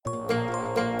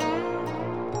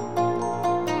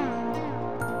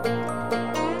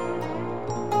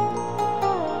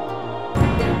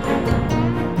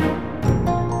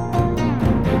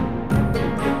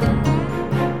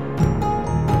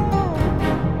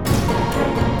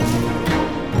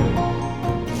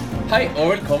Hei og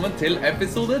velkommen til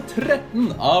episode 13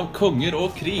 av Konger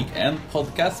og krig, en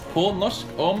podcast på norsk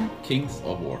om Kings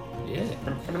of War.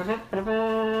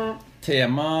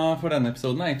 Tema for denne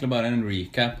episoden er egentlig bare en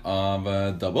recap av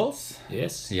Doubles.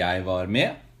 Yes. Jeg var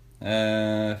med.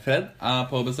 Fred er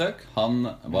på besøk. Han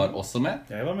var også med.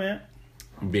 Jeg var med.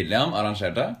 William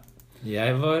arrangerte.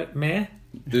 Jeg var med.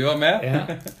 Du var med. Ja.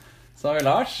 Så har vi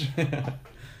Lars.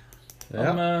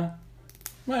 Han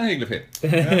var en hyggelig fyr.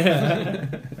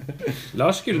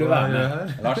 Lars skulle være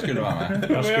med. Lars skulle være med.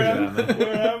 Lars skulle være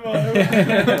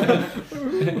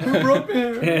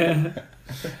med.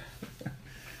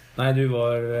 Nei, du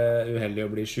var uheldig å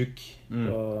bli syk.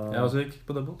 Jeg også gikk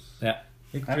på doubles. Ja.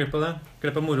 Gikk glipp av det.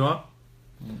 Glipp av moroa.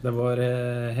 Det var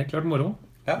helt klart moro.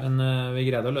 Ja. Men vi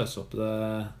greide å løse opp det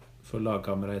for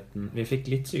lagkameraten. Vi fikk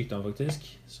litt sykdom faktisk.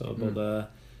 Så både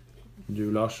du,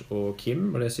 Lars, og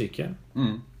Kim ble syke.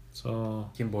 Så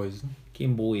Kim Boysen.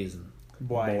 Kim Boysen.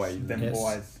 Boys. Them Yes.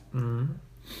 boys.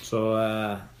 Så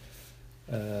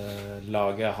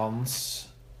laget hans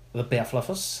The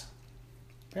Bearfluffers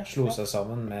slo seg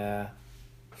sammen med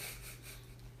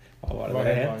Hva var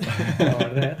det het? Hva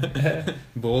var det het?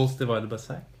 Balls divided by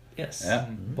sack. Yes. Ja.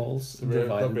 Balls Da ble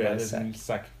divided by det sack.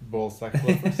 sack, ball sack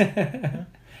fluffers.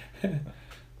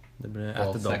 Det ble Ball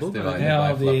at the sack double. divided.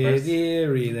 Ja, by Fluffers. de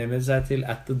renamet seg til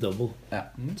At the Double. Ja.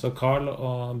 Så Carl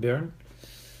og Bjørn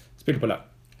spilte på lag.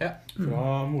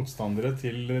 Fra motstandere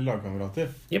til lagkamerater.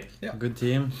 Good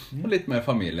team. Og litt mer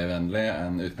familievennlig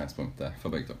enn utgangspunktet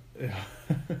for begge to.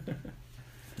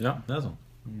 Ja, det er sånn.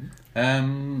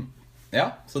 Ja,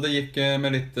 så det gikk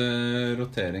med litt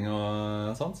rotering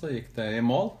og sånn, så gikk det i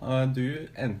mål. Du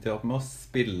endte jo opp med å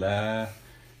spille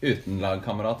uten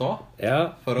lagkamerat også, Ja,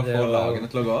 for å det få var- lagene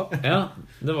til å gå opp. Ja,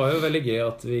 det var jo veldig gøy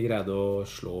at vi greide å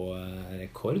slå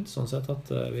rekord, sånn sett at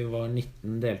vi var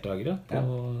 19 deltakere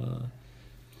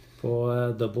på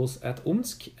Doubles at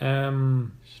Omsk.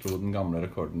 Slo den gamle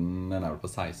rekorden, den er vel på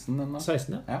 16 den da?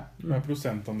 16, ja. Ja. Hva er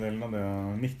prosentandelen av det?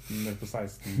 19 eller på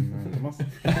 16, Thomas?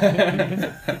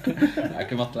 Jeg er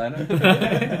ikke mattelærer.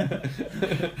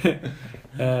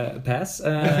 Pass.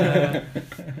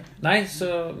 Nei,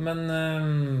 men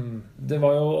det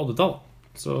var jo oddetall.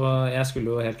 Så jeg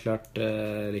skulle jo helt klart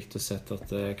likt å sett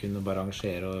at jeg kunne bare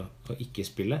arrangere og ikke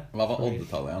spille. Hva var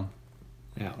oddetallet igjen?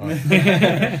 Ja.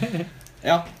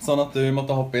 Ja, sånn at du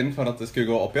måtte hoppe inn for at det skulle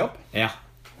gå opp i opp. Ja.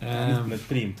 19 et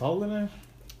primtall, eller?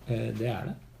 Det er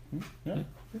det. Ja.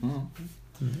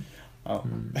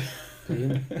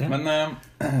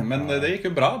 Men det gikk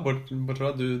jo bra, bortsett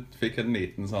fra at du fikk en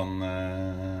liten sånn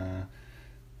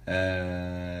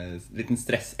liten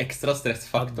ekstra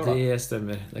stressfaktor da. Det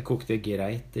stemmer. Det kokte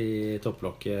greit i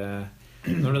topplokket.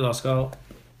 Når du da skal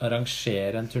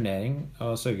arrangere en turnering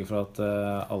og sørge for at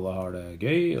alle har det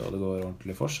gøy og det går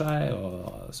ordentlig for seg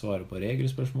og svare på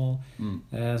regelspørsmål,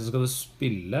 så skal du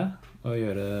spille og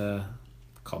gjøre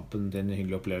kampen til en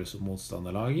hyggelig opplevelse mot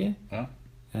motstanderlaget. Ja.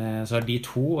 Så har de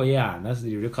to, og gjerne så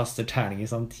driver du og kaster terninger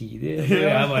samtidig. Så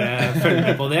jeg bare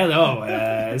følger på det. Det var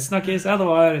bare snakkes. Ja, det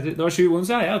var 7 ons,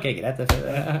 ja. Ok, greit.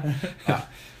 Ja.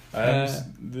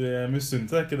 Jeg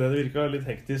misunte deg ikke det. Det virket litt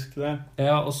hektisk det.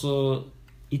 Ja, og så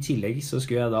i tillegg så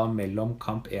skulle jeg da mellom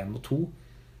kamp 1 og 2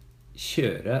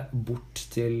 kjøre bort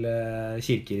til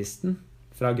Kirkeristen,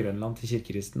 fra Grønland til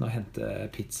Kirkeristen, og hente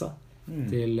pizza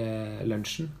til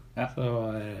lunsjen. Ja. Så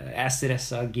jeg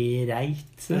stresset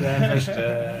greit de første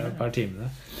par timene.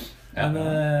 Men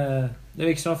det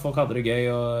virker som at folk hadde det gøy,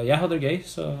 og jeg hadde det gøy,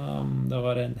 så det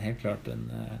var helt klart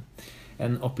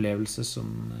en opplevelse som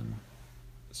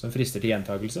frister til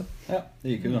gjentagelse. Ja,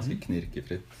 det gikk jo ganske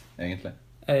knirkefritt, egentlig.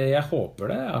 Jeg håper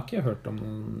det. Jeg har ikke hørt om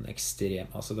noen ekstrem.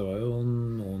 Altså det var jo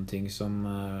noen ting som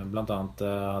blant annet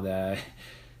hadde jeg,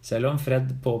 selv om Fred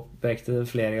påpekte det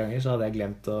flere ganger, så hadde jeg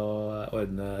glemt å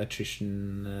ordne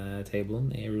attrition-tablen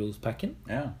i rules-packen.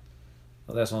 Ja.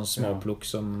 Og det er sånn småplukk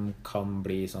som kan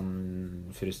bli sånn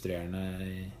frustrerende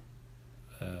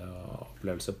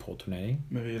opplevelse på turnering.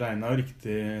 Men vi regnet jo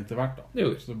riktig etter hvert da. Det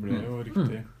gjorde vi. Så det ble jo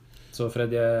riktig. Så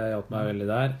Fred hjalp meg veldig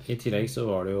der. I tillegg så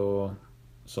var det jo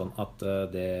sånn at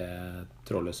det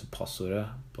trådløse passordet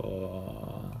på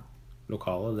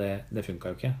lokalet, det funket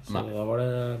jo ikke. Så Nei. da var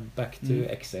det back to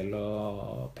Excel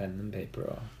og pen and paper.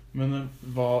 Men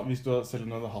hvis du selv om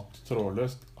du hadde hatt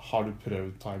trådløst, har du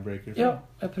prøvd tiebreaker? Ja,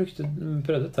 jeg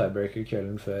prøvde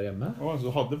tiebreaker-kvelden før hjemme. Så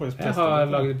du hadde faktisk Jeg testet har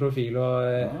det? laget profil og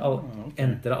ok.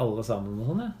 entret alle sammen og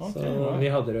sånn, ja. Ok, Så bra.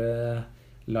 vi hadde det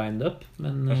lined up,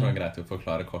 men Kanskje det var greit å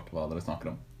forklare kort hva dere snakker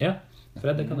om. ja,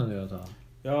 Fred, det kan du jo ta.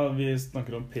 Ja, vi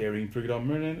snakker om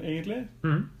pairing-programmer egentlig.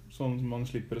 Sånn at man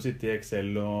slipper å sitte i Excel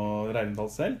og regne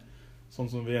alt selv. Sånn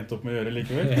som vi endte opp med å gjøre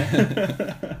likevel.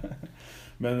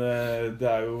 Men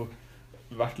det jo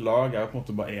hvert lag jo på en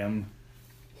måte bare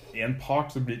en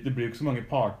part, så det blir jo ikke så mange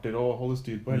parter å holde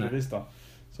styr på heldigvis da.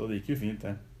 Så det gikk jo fint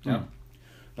det. Ja.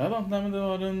 Nei, men det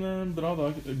var en bra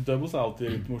dag. Doubles alltid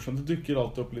litt morsomt. Det dukker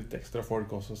alltid opp litt ekstra folk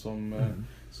også som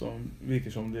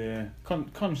virker som de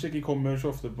kanskje ikke kommer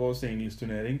så ofte på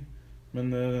singles-turnering. Men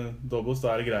doubles,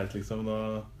 da det greit liksom.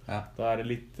 Da det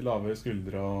litt lavere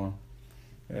skuldre og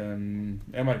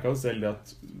jeg merket jo selv det at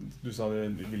du sa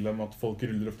det, William, at folk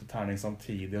ruller ofte terning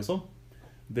samtidig og sånn.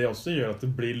 Det også gjør at det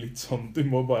blir litt sånn, du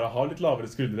må bare ha litt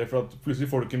lavere skuldre, for at plutselig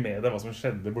får du ikke med deg hva som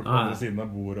skjedde borte på andre siden av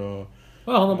bord.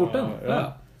 Ja, han borte.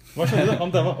 Ja. Hva skjedde?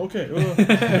 Han der var, ok.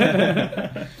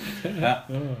 Ja.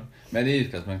 Men i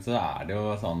utgangspunktet så det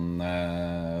jo sånn,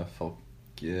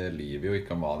 folk lyver jo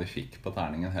ikke om hva de fikk på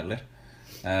terningen heller.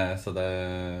 Så det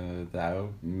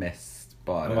jo mest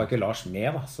bare... Det var ikke Lars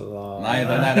med da, så da... Nei,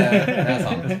 det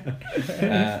sant.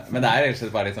 Men det rett og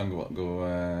slett bare litt sånn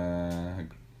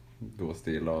god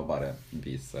stil å bare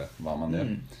vise hva man gjør.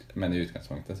 Men i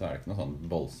utgangspunktet så det ikke noe sånn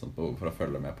voldsomt behov for å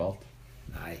følge med på alt.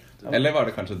 Nei. Eller var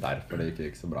det kanskje derfor det ikke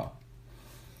gikk så bra?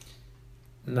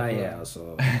 Nei,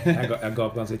 altså jeg ga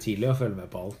opp ganske tidlig å følge med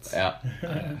på alt. Ja.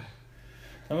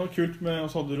 Det var kult med, og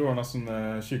så hadde du ordnet sånne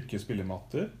tjukke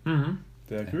spillematter.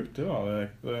 Det kult, det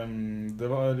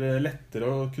var lettere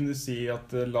å kunne si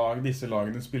at disse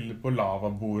lagene spiller på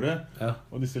lavabordet,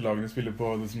 og disse lagene spiller på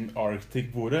liksom,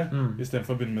 Arctic-bordet, I stedet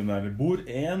for å begynne med den der bord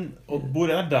 1, og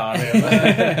bord 1 der nede,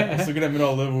 og så glemmer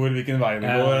alle hvilken vei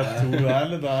det går, 2 der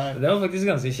eller der. Det var faktisk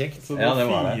ganske kjekt. Så det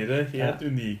var 4 helt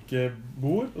unike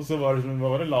bord, og så var det,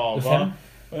 hva var det? Lava,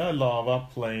 Lava,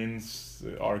 Plains,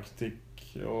 Arctic,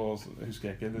 og jeg husker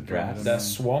jeg ikke det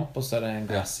Swamp, og så det en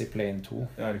Grassy Plain 2.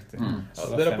 Ja, riktig. Så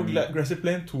dere på Grassy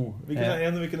Plain 2. Hvilken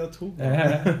 1 og hvilken 2? Det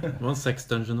var en 6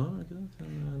 dungeon nå,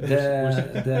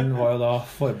 den var jo da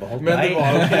forbeholdt deg. Men det var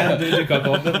jo ikke du dukket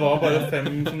ikke opp. Det var bare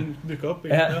 5 som dukket opp.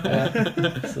 Nei,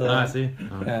 jeg sier.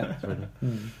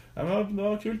 Ja, men det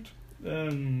var kult.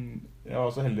 Jeg var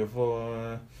også heldig å få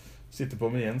sitte på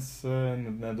med Jens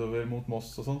nedover mot Moss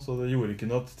og sånn, så det gjorde ikke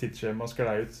noe at tidsskjema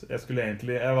sklei ut. Jeg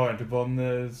var egentlig på en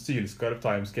sylskarp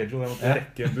timeschedule, jeg måtte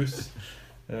rekke en buss.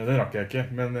 Den rakk jeg ikke,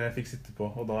 men jeg fikk sitte på,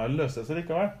 og da løste det seg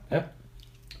likevel. Ja.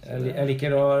 Jeg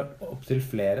liker opp til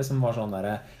flere som var sånn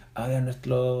der, jeg nødt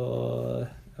til å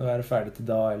være ferdig til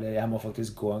da, eller jeg må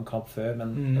faktisk gå en kamp før,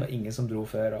 men det var ingen som dro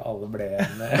før, og alle ble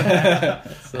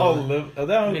alle,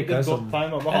 det jo et godt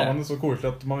tegn, og da har man det så koselig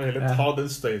at man vil heller ta den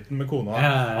støyten med kona.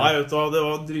 Nei, vet du hva, det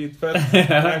var dritfett.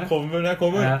 Jeg kommer.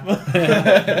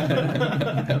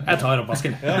 Jeg tar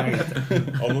oppvasken.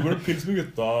 Nå går det pils med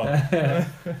gutta.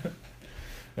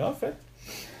 Ja, fett.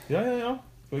 Ja.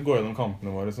 Skal vi gå gjennom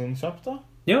kampene våre sånn kjapt da?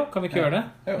 Jo, kan vi ikke gjøre det?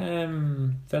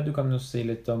 Fred, du kan jo si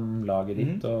litt om laget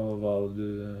ditt og hva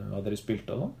dere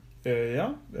spilte og sånn. Ja,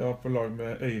 jeg var på lag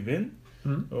med Øyvind,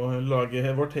 og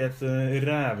laget vårt het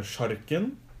Rævsjarken.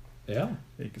 Ja.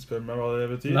 Ikke spør meg hva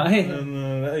det betyr, men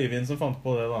det Øyvind som fant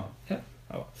på det da. Ja.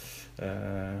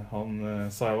 Han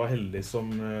sa jeg var heldig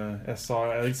som jeg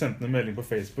sendte en melding på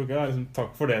Facebook, liksom,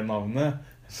 takk for det navnet.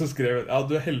 Så skrev jeg,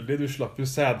 du heldig, du slapp jo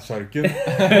sædsjarken.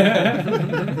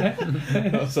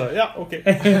 Og så, ja, ok.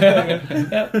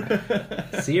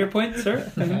 See your point, sir.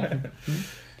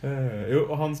 Jo,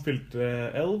 og han spilte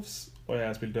Elves, og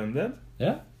jeg spilte Undead.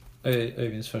 Ja,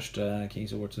 Øyvinds første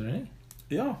Kings of War-turnering.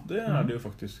 Ja, det det jo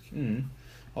faktisk.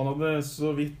 Han hadde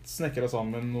så vidt snekret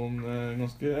sammen noen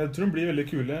ganske, jeg tror de blir veldig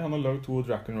kule. Han har laget 2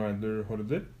 Dragon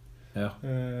Rider-horder. Ja.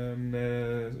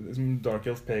 Med liksom Dark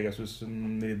Elf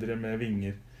Pegasus-riddere med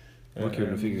vinger. Og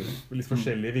kule figurer. Litt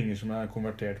forskjellige vinger som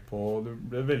konvertert på. Det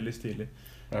ble veldig stilig.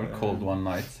 Det vel Cold One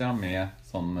Nights, med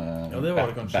sånn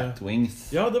Batwings.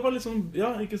 Ja, det var liksom,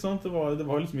 ikke sant? Det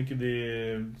var liksom ikke de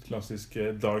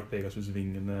klassiske Dark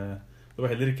Pegasus-vingene. Det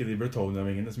var heller ikke de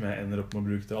Bretonia-vingene som jeg ender opp med å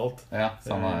bruke til alt. Ja,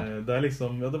 samme her. Det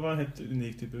liksom, det var en helt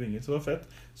unik type vinger, så det var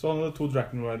fett. Så han hadde 2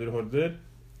 Dragon Rider-horder,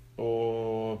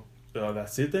 og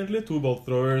that's it egentlig. 2 bolt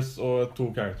throwers og 2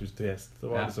 characters til hest. Det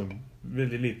var liksom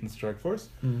veldig liten strike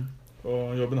force.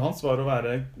 Og jobben hans var å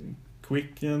være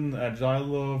quick and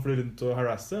agile og fly rundt og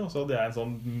harasse. Og så hadde jeg en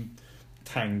sånn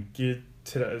tanky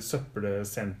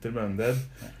søppelsenter med Undead.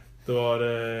 Det var,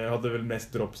 jeg hadde vel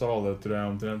mest drops av alle, tror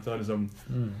jeg, omtrent. Det var liksom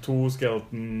 2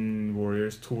 skeleton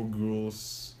warriors, 2 ghouls,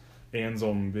 1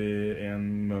 zombie, 1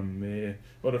 mummy.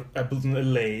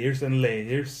 Layers and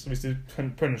layers. Hvis du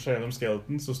puncher gjennom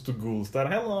skeleton, så stod ghouls der.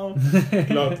 Hello!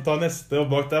 Klart å ta neste, og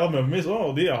bak der var mummies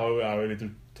også, og de jo litt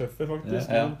tøffe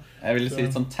faktisk. Ja. Jeg ville si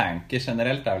sånn tanker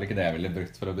generelt, det vel ikke det jeg ville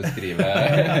brukt for å beskrive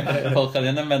folka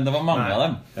dine, men det var mange av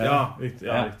dem. Ja,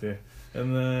 riktig.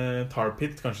 En tar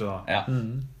pit, kanskje da. Ja.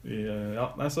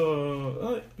 Så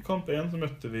i kamp 1 så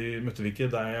møtte vi ikke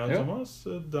deg, Thomas.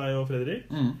 Deg og Fredrik.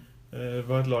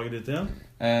 Hva er et laget ditt igjen?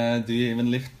 Do you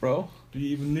even lift, bro? Do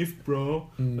you even lift,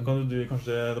 bro? Da kan du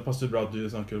kanskje, det passer bra at du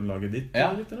snakker om laget ditt.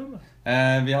 Ja. Litt, da.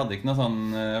 Vi hadde ikke noe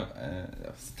sånn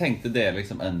tenkte dere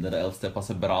liksom Under the Elves det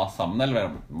passer bra sammen,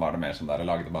 eller var det mer som dere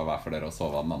lagde bare hver for dere og så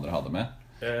hva den andre hadde med?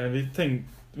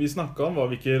 Vi snakket om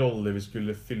hvilke roller vi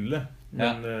skulle fylle.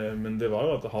 Men det var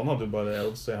jo at han hadde jo bare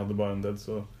Elves, og jeg hadde bare Undead,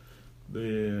 så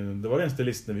det var de eneste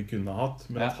listene vi kunne ha hatt.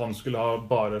 Men at han skulle ha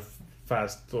bare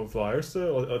Fast og Flyers,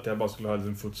 og at jeg bare skulle ha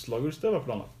liksom Footsloggers, det var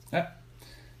planlagt.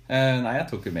 Nei, jeg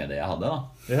tok jo med det jeg hadde da.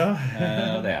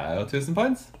 Og det er jo 1000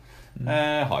 points.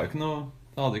 Jeg har jo ikke noe,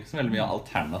 jeg hadde ikke så veldig mye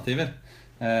alternativer.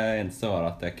 Eneste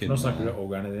var at jeg kunne... Nå snakker du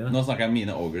ogerne dine. Nå snakker jeg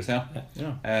mine ogres, ja.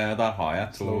 Der har jeg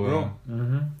 2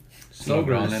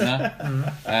 Slowbro inne.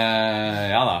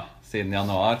 Ja da, siden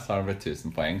januar så har det blitt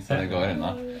 1000 poeng, så det går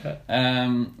unna.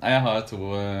 Jeg har 2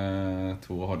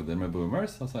 horder med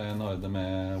boomers, og så har jeg en horde med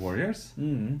warriors,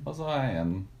 og så har jeg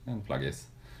en flaggis.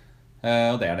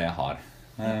 Og det er det jeg har.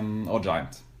 Og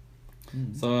giant.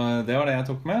 Så det var det jeg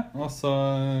tok med. Og så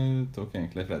tok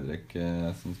egentlig Fredrik,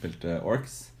 som spilte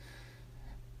orcs,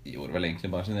 gjorde vel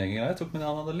egentlig bare sin egen greie. Jeg tok med det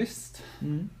han hadde lyst.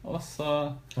 Og så...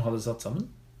 Og hadde satt sammen?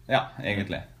 Ja,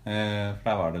 egentlig. For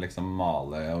der var det liksom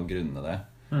male og grunne det.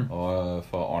 Og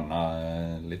få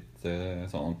ordnet litt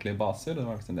sånn ordentlige baser. Det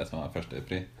var liksom det som var første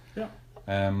pri.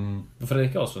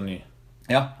 Fredrik er også ny.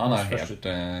 Ja, han er helt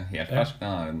fersk.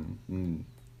 Han er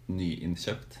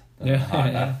nyinnkjøpt.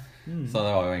 Så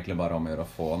det var jo egentlig bare om å gjøre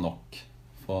å få nok,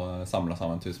 få samlet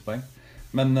sammen 1000 poeng.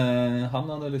 Men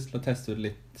han hadde lyst til å teste ut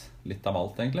litt av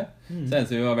alt egentlig. Så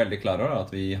eneste vi var veldig klare over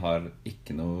at vi har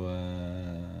ikke noe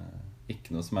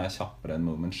som er kjappere enn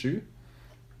Movement 7.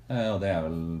 Og det er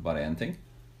vel bare en ting.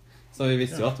 Så vi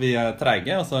visste jo at vi er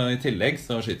treige, og så i tillegg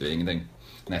så skyter vi ingenting.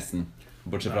 Nesten.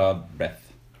 Bortsett fra breath.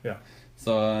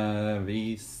 Så vi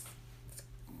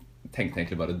tenkte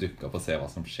egentlig bare dukke opp og se hva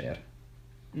som skjer.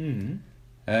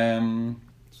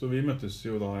 Så vi møttes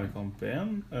jo da i kamp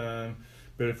 1.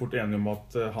 Ble fort enige om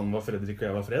at han var Fredrik og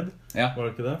jeg var Fred. Var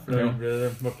det ikke det? For det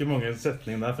var ikke mange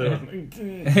setninger der før jeg var sånn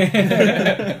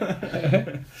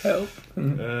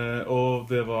og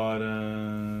det var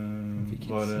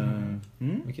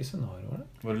Hvilke scenario var det?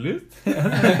 Var det lurt?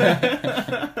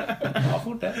 Ja,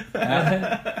 fort det.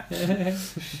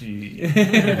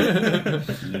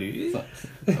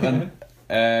 Men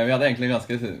vi hadde egentlig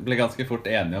ble ganske fort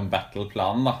enige om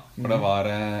battleplanen da. For det var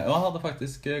jeg hadde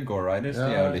faktisk Gore Riders. De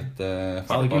er jo litt Jeg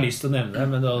hadde ikke lyst til å nevne det,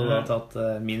 men du hadde da tatt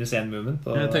minus 1 movement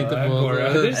på Gore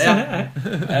Riders.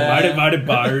 Hva er det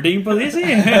barding på de, si?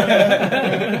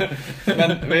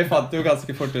 Men vi fant jo ganske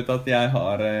fort ut at jeg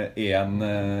har 1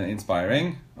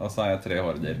 inspiring, og så har jeg 3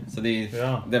 horder. Så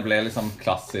det ble liksom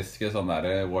klassiske sånne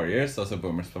der warriors, altså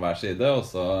boomers på hver side, og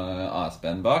så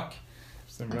ASB-en bak.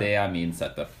 Det er min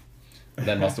setup.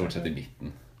 Den var stort sett i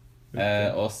midten.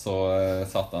 Og så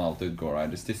satte han alltid ut Gore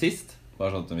Riders til sist,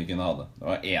 bare sånn at vi kunne ha det. Det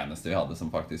var det eneste vi hadde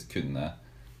som faktisk kunne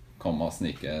komme og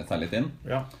snike seg litt inn.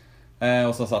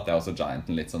 Og så satte jeg også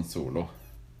Gianten litt sånn solo,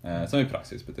 som i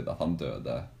praksis betydde at han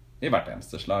døde i hvert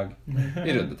eneste slag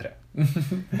i runde 3.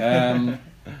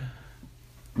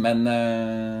 Men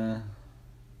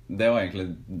det var egentlig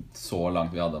så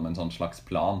langt vi hadde om en sånn slags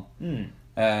plan.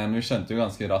 Men vi skjønte jo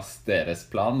ganske raskt deres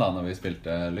plan da når vi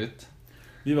spilte Lut.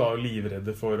 Vi var jo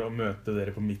livredde for å møte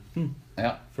dere på midten.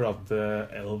 For at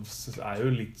elves er jo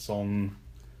litt sånn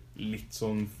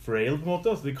frail på en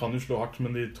måte. Altså, de kan jo slå hardt,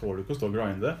 men de tåler ikke å stå og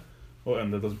grinde. Og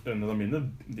Undead mine,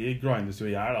 de grindes jo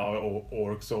i hjel av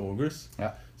orcs og ogres.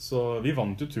 Så vi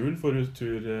vant jo rullen for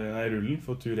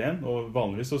tur 1. Og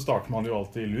vanligvis så starter man jo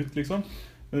alltid i Lut, liksom.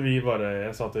 Men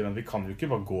jeg sa til dem, vi kan jo ikke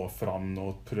bare gå fram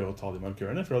og prøve å ta de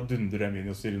markørene, for da dundrer de inn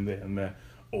i oss i runde 1 med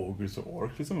ogres og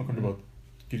orc, liksom. Man kan jo bare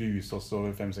gruse oss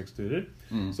over 5-6 turer.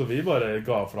 Så vi bare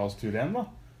ga fra oss tur 1 da,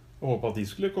 og håpet at de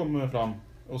skulle komme fram.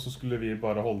 Og så skulle vi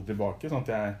bare holde tilbake, sånn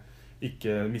at jeg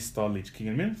ikke mistet Lich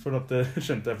Kingen min, for at det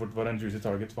skjønte jeg fort var en juicy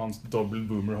target for hans double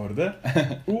boomer-horde.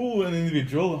 En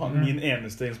individual, min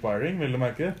eneste inspiring, vil du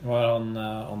merke. Var han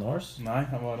on horse? Nei,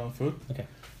 han var on foot.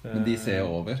 Men de ser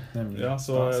jo over.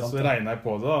 Så regner jeg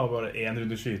på det da, og bare 1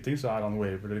 runde skyting, så er han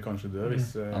waver eller kanskje død.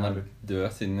 Han er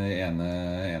død siden ene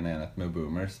enhet med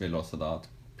boomers ville også da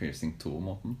piercing 2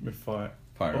 mot den. Med fire.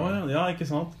 Ja, ikke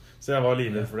sant? Så jeg var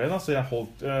livredd for det da, så jeg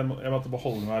måtte bare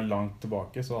holde meg langt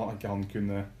tilbake, så ikke han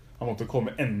måtte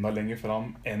komme enda lenger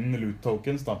fram enn loot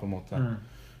tokens da, på en måte.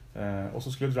 Og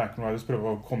så skulle Dragon Riders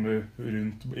prøve å komme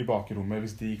rundt i bakrommet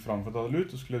hvis de gikk fram for å ta det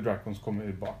loot, og skulle Dragons komme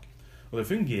bak. Og det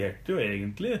fungerte jo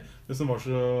egentlig. Det som var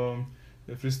så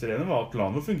frustrerende var at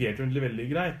planen fungerte egentlig veldig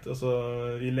greit. Altså,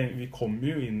 vi kom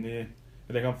jo inn i...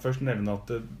 Jeg kan først nevne at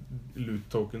loot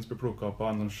tokens ble plukket opp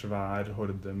av en sånn svær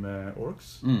horde med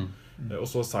orcs. Og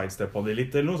så sidesteppet de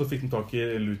litt eller noe, så fikk de tak i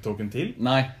loot token til.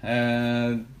 Nei,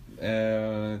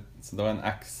 så det var en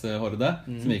axe-horde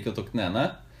som gikk og tok den ene,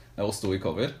 og sto i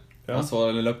cover. Ja. Og så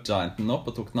løp gianten opp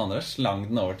og tok den andre, slang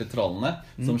den over til trollene,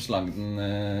 som slang den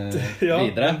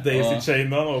videre. Ja,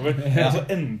 daisy-chainen over. Og så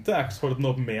endte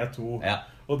axe-horden opp med 2. Ja.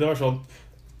 Og det var sånn...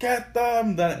 Get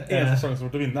them! Den eneste sjansen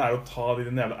for å vinne er å ta de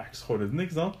jævla axe-horden,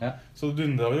 ikke sant? Ja. Så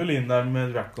dundra vi jo inn der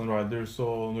med Raccoon Riders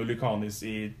og noe Lucanis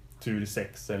i tur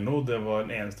 6 eller noe. Det var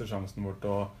den eneste sjansen vår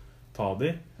til å ta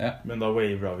de. Ja. Men da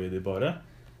wavera vi de bare,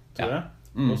 tror jeg.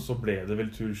 Og så ble det vel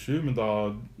tur 7, men da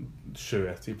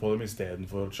skjøt vi på dem i stedet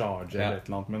for å charge eller et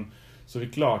eller annet. Men så hadde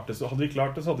vi klart det, så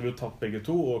hadde vi jo tatt begge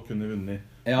 2 og kunne vunnet.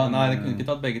 Ja, nei, det kunne ikke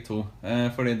tatt begge 2.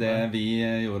 Fordi det vi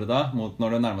gjorde da, når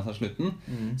det nærmet seg slutten,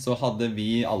 så hadde vi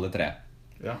alle 3.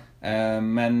 Ja.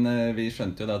 Men vi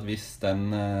skjønte jo det at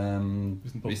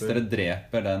hvis dere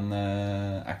dreper den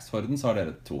axe-horden, så har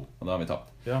dere 2, og da har vi tapt.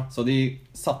 Ja. Så de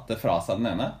satte fra seg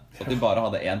den ene, så at de bare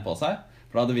hadde 1 på seg.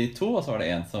 For da hadde vi 2, og så var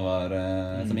det 1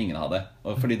 som ingen hadde.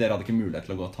 Og fordi dere hadde ikke mulighet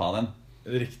til å gå og ta den.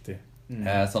 Riktig.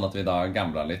 Sånn at vi da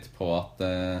gamblet litt på at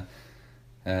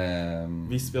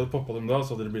hvis vi hadde poppet dem da,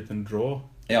 så hadde det blitt en draw.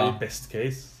 Ja. I best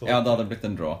case. Ja, det hadde blitt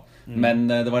en draw. Men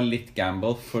det var litt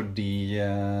gamble fordi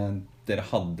dere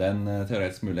hadde en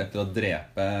teoretisk mulighet til å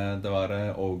drepe. Det var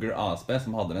Ogre ASB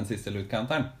som hadde den siste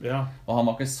loot-counteren. Ja. Og han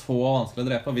var ikke så vanskelig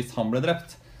å drepe. Hvis han ble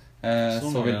drept,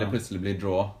 så ville det plutselig bli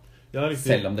draw. Ja,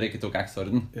 selv om dere ikke tok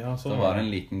axe-orden. Ja, så det var en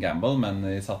liten gamble, men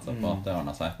vi satset på at det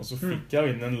ordnet seg. Og så fikk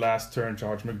jeg inn en last turn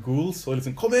charge med ghouls, og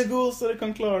liksom, kom igjen ghouls, dere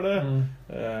kan klare det!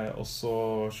 Og så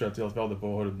skjøt vi alt vi hadde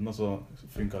på horden, og så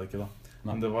funket det ikke da.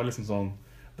 Men det var liksom sånn,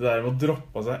 det der med å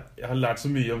droppe seg, jeg har lært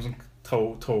så mye om sånn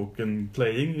token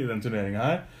playing i den turneringen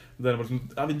her. Det der med liksom,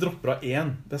 ja, vi dropper av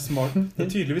 1. Det er smart. Det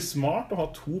er tydeligvis smart å ha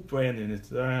 2 på 1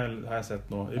 unit, det har jeg sett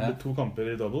nå. Det ble 2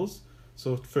 kamper i doubles.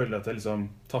 Så føler jeg at jeg liksom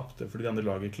tappte fordi de andre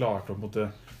laget klarte å på en måte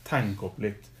tanke opp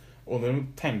litt. Og når de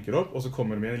tanker opp, og så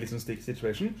kommer de i en litt sånn stick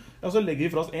situation, ja, så legger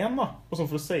vi fra oss 1 da, og sånn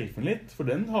for å safe den litt, for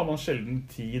den har man sjelden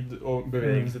tid og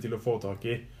bevegelse til å få tak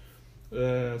i.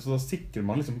 Så da sikrer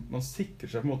man liksom, man sikrer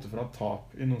seg på en måte fra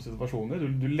tap i noen situasjoner.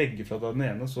 Du legger fra deg den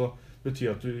ene, så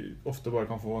betyr at du ofte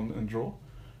bare kan få en draw.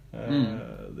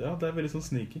 Ja, det er veldig sånn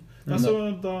sneaky. Så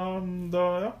da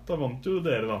vant jo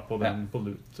dere da på den på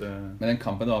loot. Men den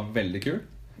kampen var veldig kul.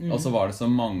 Og så var det så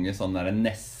mange sånne der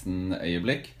nesten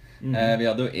øyeblikk. Vi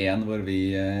hadde jo en hvor vi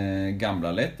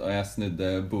gamblet litt, og jeg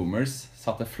snudde boomers,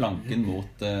 satte flanken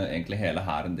mot egentlig hele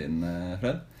hæren din,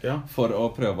 Fred, for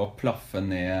å prøve å plaffe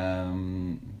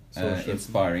ned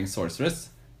Inspiring Sorceress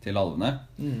til alvene.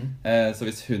 Så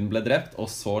hvis hun ble drept, og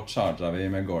så charget vi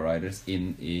med Gore Riders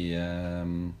inn i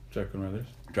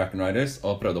Dragon Riders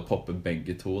og prøvde å poppe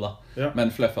begge 2 da. Men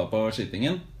fluffa på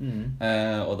skytingen,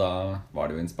 og da var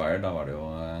det jo inspired, da var det jo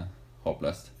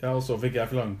håpløst. Ja, og så fikk jeg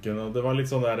flanken, og det var litt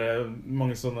sånn der,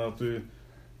 mange sånne at du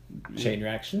chain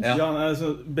reactions? Ja,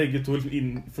 altså, begge 2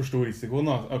 for stor risiko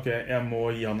da. Ok, jeg må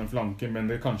gi han en flanke, men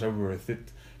det kanskje er worth it.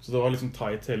 Så det var liksom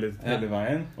tight hele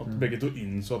veien. At begge 2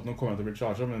 innså at nå kommer jeg til å bli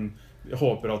charget, men jeg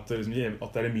håper at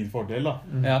det er min fordel da.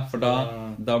 Ja, for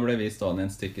da ble vi stående i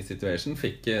en sticky situation.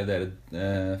 Fikk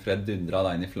dere Fred dundra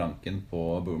deg inn i flanken på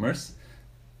boomers.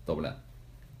 Dobbel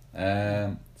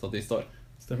 1. Så de står.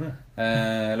 Stemmer.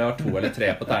 Eller det var 2 eller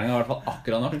 3 på terningen. I hvert fall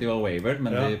akkurat nok. De var wavered,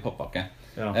 men de poppet ikke.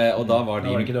 Og da var de...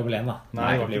 Det var ikke dobbel 1 da. Nei,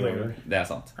 det er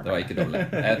sant. Det var ikke dobbel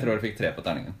 1. Jeg tror du fikk 3 på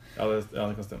terningen. Ja, det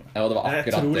kan stemme. Ja, og det var akkurat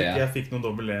jeg tror ikke jeg fikk noen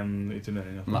dobbel 1 i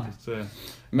turneringen. Så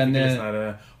men har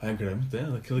jeg glemt det?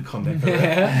 Det kan jeg ikke.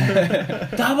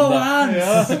 Double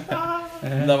 1!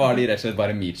 Da var de rett og slett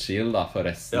bare meat shield da, for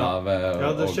resten av Ogres.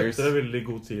 Ja, det kjøpte veldig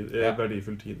god tid,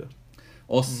 verdifull tid.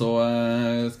 Og så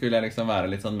skulle jeg liksom være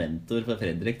litt sånn mentor for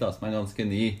Fredrik da, som er ganske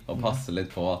ny, og passe litt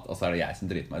på at, og så er det jeg som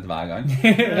driter meg ut hver gang.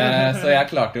 Så jeg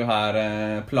klarte jo her,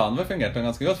 planen vår fungerte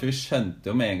ganske godt, for vi skjønte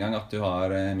jo med en gang at du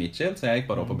har meat shield, så jeg gikk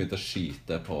bare opp og begynte å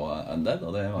skyte på Undead,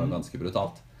 og det var ganske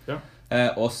brutalt.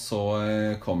 Og så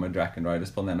kommer Dragon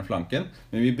Riders på den ene flanken,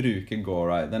 men vi bruker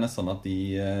Gore Riderne sånn at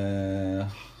de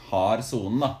har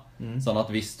zonen da. Sånn at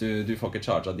hvis du får ikke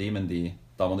charget de, men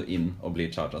da må du inn og bli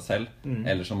charget selv.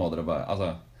 Eller så må dere bare, altså,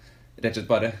 rett og slett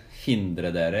bare hindre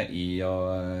dere i å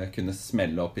kunne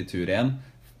smelle opp i tur 1,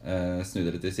 snu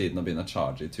dere til siden og begynne å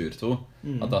charge i tur 2.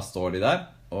 At da står de der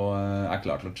og er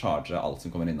klar til å charge alt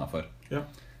som kommer innenfor.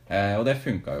 Og det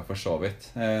funket jo for så vidt.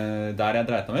 Der jeg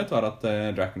dreit meg ut var at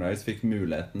Dragon Riders fikk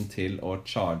muligheten til å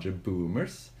charge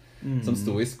boomers som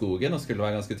sto i skogen og skulle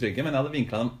være ganske trygge, men jeg hadde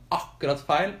vinklet dem akkurat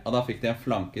feil, og da fikk de en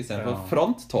flanke i stedet for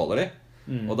front, tåler de.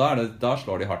 Og da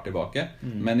slår de hardt tilbake,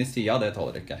 men i siden det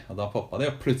tåler de ikke. Og da poppet de,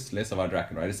 og plutselig så var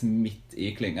Draken Riders midt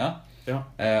i klynga.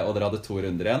 Og dere hadde 2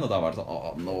 runder igjen, og da var det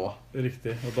sånn, nå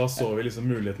Riktig, og da så vi liksom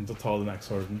muligheten til å ta den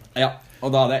Axe-horden. Ja,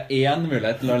 og da hadde jeg 1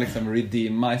 mulighet til å liksom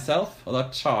redeem myself, og da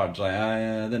charget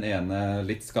jeg den ene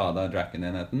litt skadet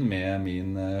Draken-enheten med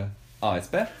min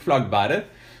ASP, flaggbærer,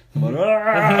 som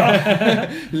bare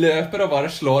løper og bare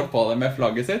slår på det med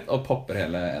flagget sitt og popper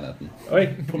hele enheten. Oi,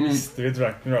 på mister vi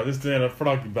Draken Riders, det gjelder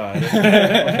flaggbærer.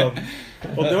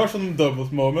 Og det var sånn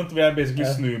doubles moment hvor jeg basically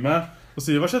snur meg og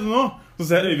sier, hva skjedde nå? Så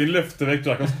ser jeg Øyvind løfte vekk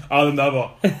Draken. Ja, den der var.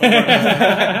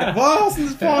 Hva?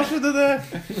 Hva skjedde det?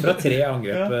 Fra 3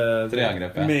 angrep. 3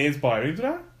 angrep, ja. Med inspiring, tror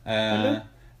jeg?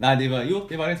 Nei, de var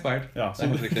inspired. Ja,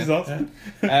 sånn riktig. Jeg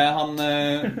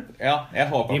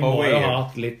håper de på må jo ha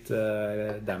hatt litt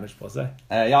damage på seg.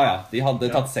 Ja, de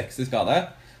hadde tatt 6 i skade.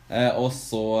 Og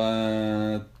så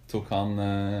tok han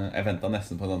jeg ventet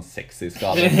nesten på en sånn sexy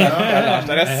skade. Jeg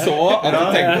så at du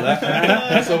tenkte det.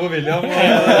 Jeg så på William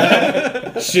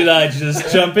Should I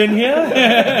just jump in here?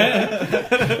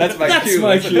 That's my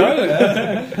cue.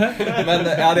 Men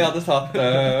ja, de hadde tatt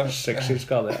sexy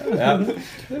skade.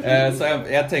 Så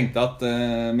jeg tenkte at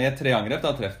med 3 angrep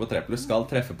da, treff på 3+, skal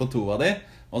treffe på 2 av de,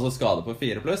 og så skade på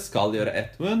 4+, skal gjøre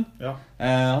 1 wound.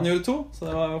 Han gjorde 2,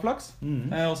 så det var jo flaks.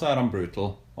 Og så han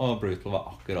brutal. Og brutal var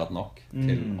akkurat nok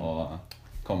til å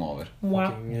komme over.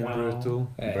 Brutal.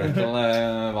 Brutal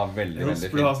var veldig, veldig fint.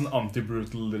 Skulle ha sånn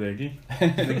anti-brutal-regel.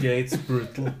 Negates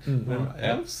brutal.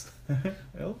 Elves,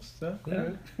 ja.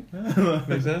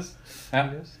 Makes sense. Ja.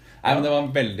 Nei, men det var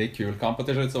en veldig kul kamp. Og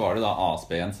til slutt så var det da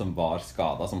ASP-en som var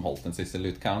skadet, som holdt den siste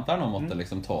loot-counteren og måtte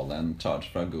liksom tåle en charge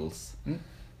fra ghouls.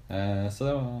 Så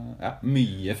det var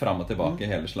mye frem og tilbake i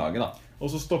hele slaget da. Og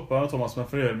så stoppet Thomas meg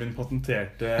for å gjøre min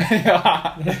patenterte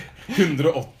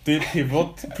 180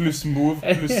 pivot pluss move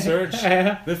pluss search.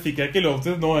 Det fikk jeg ikke lov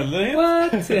til nå heller.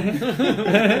 What?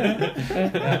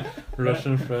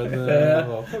 Russian Fred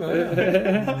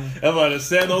Jeg bare,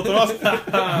 se nå Thomas.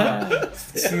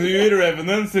 Snur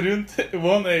Revenants rundt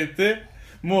 180,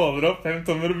 måler opp 5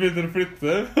 tommer og begynner å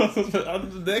flytte. Og så spør jeg,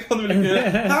 det kan du vel ikke gjøre.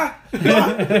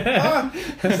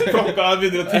 Klokka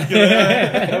begynner å tikke.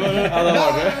 Ja, da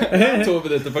var det 2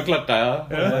 minutter på klokka,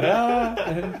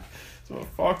 Så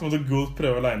fuck, måtte Gould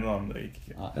prøve alene da, men det gikk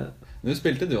ikke. Du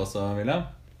spilte du også, William?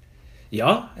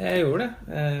 Ja, jeg gjorde det.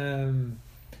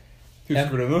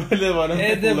 Husker du noe? Eller var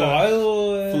det var jo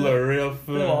flurry of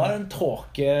det var en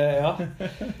tåke, ja.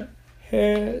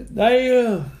 Nei,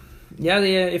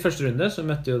 i første runde så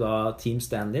møtte jo da Team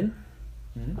Stand-In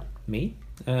me.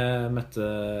 Møtte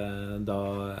da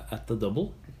At The Double,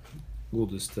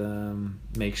 godeste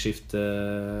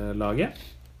makeshift-laget.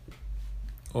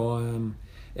 Og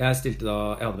jeg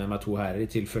hadde med meg 2 herrer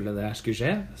i tilfelle det skulle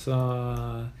skje. Så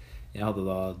jeg hadde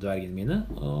da dvergene mine,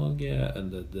 og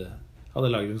Undead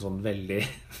hadde laget en sånn veldig,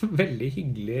 veldig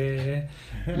hyggelig,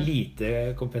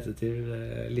 lite kompetitiv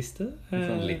liste. En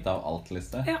sånn litt av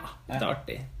alt-liste? Ja, det er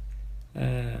artig.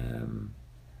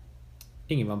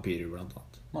 Ingen vampyrer blant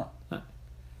annet. Nei.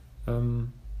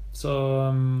 Så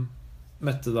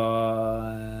møtte da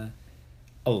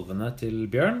alvene til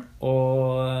Bjørn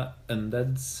og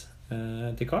Undeads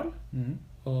til Carl.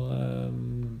 Og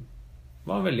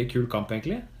var en veldig kul kamp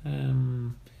egentlig.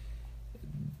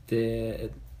 Det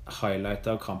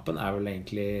highlightet av kampen er vel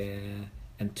egentlig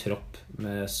en tropp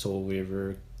med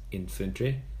Soulweaver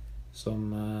Infantry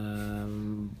som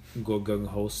går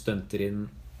gung-ho, stunter inn,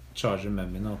 charger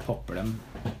mummene og popper dem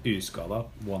uskadet,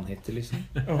 one-hitter liksom.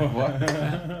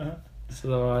 Så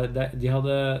det var, de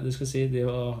hadde, du skal si,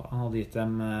 han hadde gitt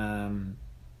dem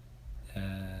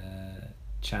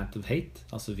Chant of Hate,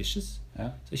 altså Vicious.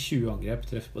 Så 20 angrep,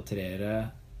 treff på 3-ere,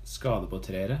 skade på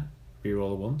 3-ere,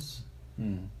 reroll once.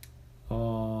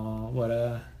 Og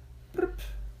bare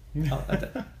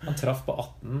han traff på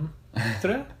 18,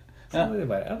 tror jeg. Så de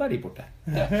bare, da er de borte.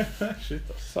 Shit,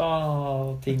 altså. Så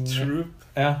ting Troop.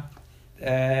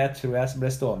 jeg tror jeg ble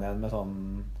stående igjen med sånn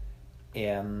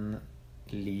en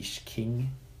Leash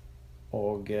King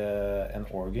og en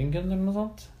Organ Gun eller noe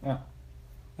sånt.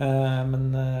 Men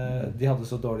de hadde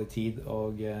så dårlig tid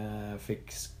og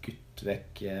fikk skutt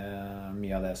vekk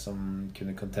mye av det som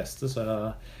kunne conteste, så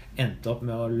jeg endte opp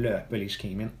med å løpe Leash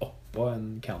Kingen min oppå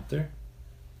en counter,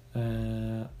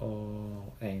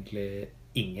 og egentlig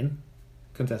ingen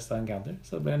contesta en counter,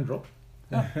 så det ble en drop.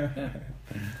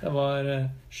 Det var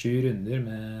 7 runder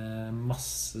med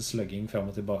masse slugging frem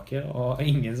og tilbake, og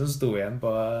ingen som sto igjen på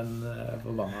en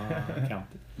forbanna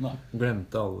counter.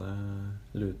 Glemte alle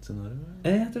loot sine?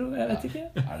 Jeg vet ikke.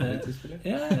 Det litt du spiller?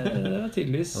 Ja, det var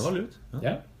tydeligvis. Det var loot.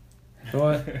 Ja.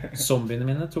 Og zombiene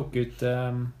mine tok ut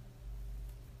en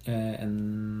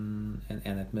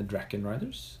enhet med Draken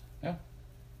Riders. Ja.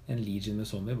 En legion med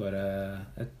zombie, bare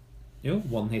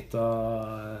one hit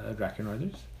av Draken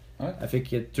Riders. Oi. Jeg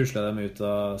fikk tuslet dem ut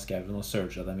av skauen og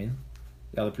surget dem inn.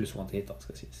 Jeg hadde pluss 1 hit da,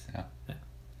 skal sies. Ja.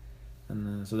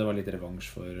 Men, så det var litt revansj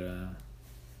for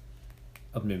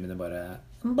at mumiene bare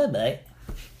bye bye.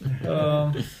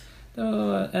 Og det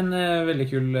var en veldig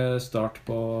kul start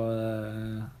på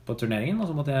turneringen, og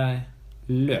så måtte jeg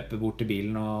løpe bort til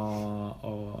bilen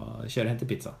og kjøre hen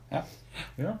til pizza. Ja.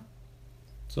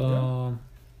 Så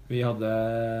vi hadde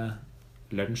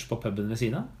lunsj på puben ved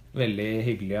siden av. Veldig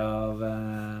hyggelig av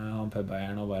han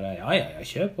pubeieren og bare ja,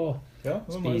 kjøp og Ja,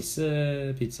 det var nice.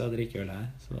 spise pizza og drikke øl her.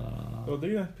 Så da... Det var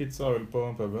digg, det. Pizza og øl på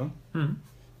puben.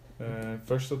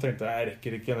 Først så tenkte jeg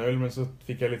rekker ikke en øl, men så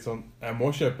fikk jeg litt sånn jeg må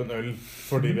kjøpe en øl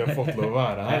fordi vi har fått lov å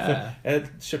være her. Så jeg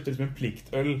kjøpte liksom en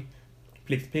pliktøl.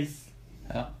 Pliktpils.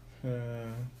 Ja.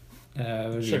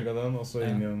 Skjøgga den, og så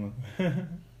inn i den.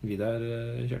 Vidar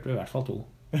kjørte vi i hvert fall 2.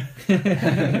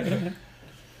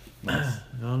 Ja,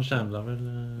 han skjemla vel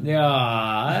Ja.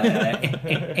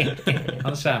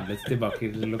 Han skjemlet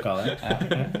tilbake til lokalet.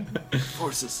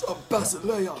 Forces of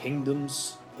Basileia.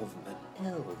 Kingdoms of men.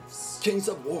 Elves. Kings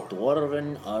of war.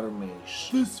 Dwarven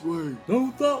armies. This way. No,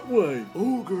 that way.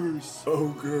 Ogres.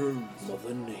 Ogres.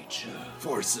 Mother Nature.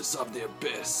 Forces of the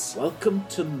abyss. Welcome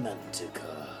to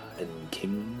Mantica and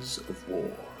Kings of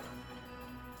War.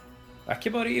 Det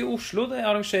ikke bare i Oslo det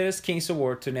arrangeres Kings of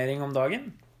War-turnering om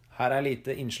dagen. Her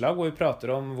lite innslag hvor vi prater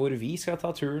om hvor vi skal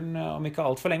ta turen om ikke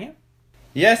alt for lenge.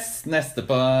 Yes, neste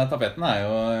på tapeten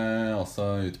jo også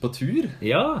ute på tur.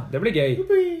 Ja, det blir gøy.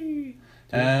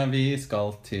 Vi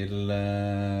skal til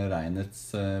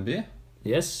Regnets by.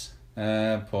 Yes.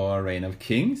 På Reign of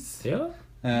Kings. Ja.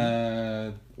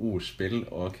 Ordspill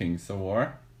og Kings of War.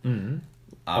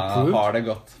 Approved. Har det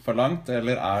gått for langt,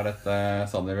 eller dette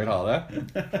sånn vi vil ha det?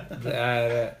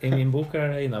 I min bok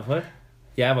det innenfor.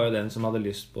 Jeg var jo den som hadde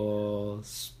lyst på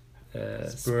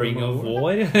Spring of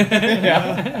War.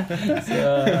 Så,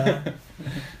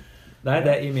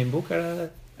 nei, I min bok det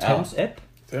Thumbs Up.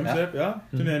 Thumbs Up, ja.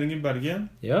 Turnering i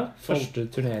Bergen. Ja, første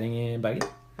turnering i Bergen.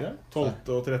 Ja, 12.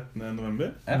 og 13. november.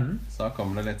 Ja, så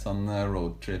kommer det litt sånn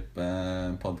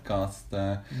roadtrip-podcast.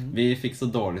 Vi fikk så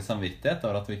dårlig samvittighet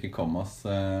over at vi ikke kom oss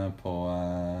på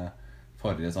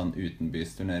forrige sånn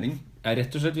utenbysturnering. Ja,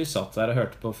 rett og slett vi satt der og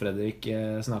hørte på Fredrik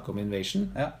snakke om Invasion.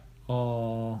 Ja.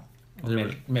 Og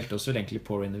meldte oss vel egentlig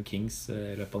på Reign of Kings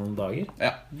I løpet av noen dager.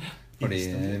 Ja, fordi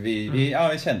vi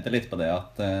kjente litt på det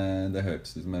at det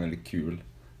høres ut som en veldig kul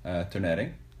turnering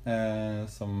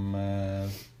som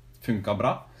funket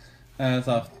bra.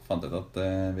 Så jeg fant ut at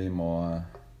vi må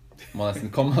nesten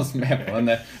komme oss med på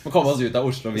den. Må komme oss ut av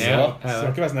Oslo vi så. Det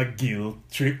skal ikke være sånn der guilt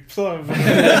trip, så.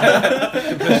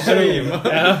 Shame!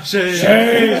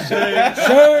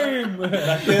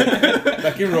 Det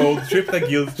ikke road trip, det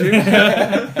guilt trip.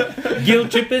 Guilt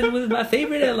tripping with my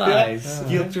favorite allies.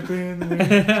 Guilt tripping.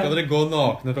 Skal dere gå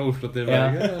nakne fra Oslo til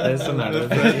Bergen? Ja, sånn det.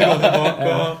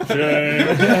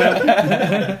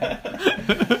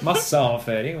 Masse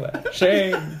avføring.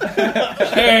 Shame!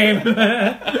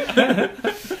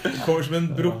 Kommer som en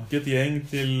brukket gjeng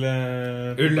til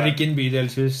Ulriken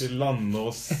bydelshus. Til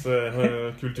Landås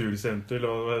kultursenter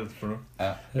og hva det for noe.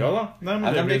 Ja da. Nei, men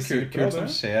det blir kult som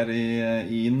skjer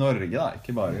i Norge da,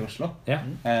 ikke bare i Oslo. Ja.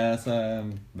 Så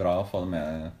bra å få det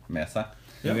med seg.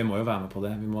 Ja, vi må jo være med på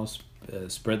det. Vi må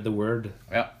spread the word.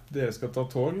 Ja. Dere skal ta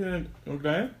tog og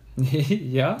greier?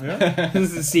 Ja.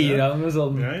 Sier han med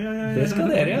sånn det skal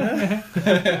dere, ja.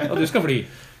 Og du skal fly.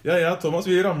 Ja, Thomas,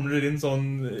 vi ramler inn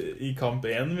sånn i kamp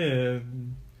 1 vi,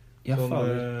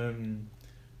 sånn,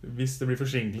 hvis det blir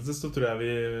forsinkelse så tror jeg vi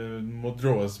må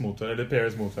drawes mot hverandre eller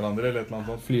pairs mot hverandre eller et eller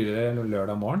annet sånt. Flyr dere noen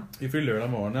lørdag morgen? Vi flyr lørdag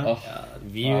morgen, ja.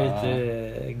 Vi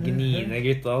gnine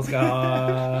gutta skal ha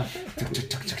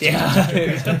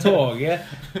vi skal toge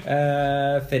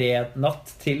fredag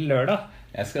til lørdag.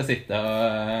 Jeg skal sitte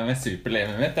med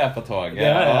superlivet mitt på toget.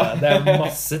 Ja, det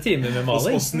masse timer med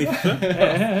maling. Og sniffe.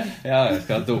 Ja, jeg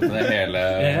skal dope ned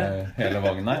hele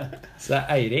vognen her. Så det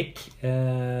Eirik,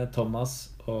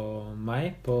 Thomas og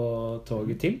meg på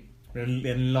toget til.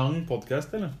 En lang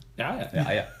podcast, eller? Ja. Ja.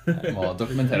 Jeg må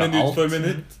dokumentere Minutt alt. for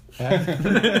minutt.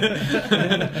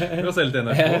 Du har selv til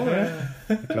NRK.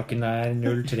 Klokken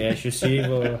 03:27,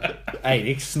 og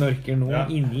Eirik snorker nå Ja.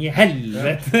 inni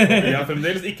helvete. Jeg har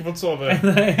fremdeles ikke fått sove.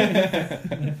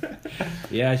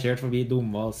 Vi har kjørt forbi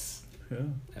Domås. Ja.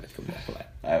 Jeg vet ikke om det på vei.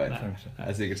 Nei, jeg vet ikke. Det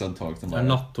er sikkert sånn tog som Er bare... det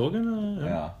nattog, eller?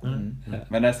 Ja.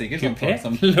 Men det er sikkert sånn tog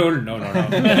som... Lol, no. Nei,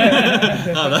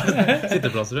 det er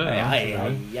sitteplasser, Ja.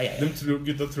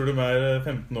 Gutta tror de er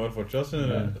 15 år fortsatt,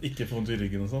 skjønner du? Ikke får vondt i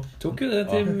ryggen og sånn. Tok jo det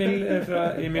til i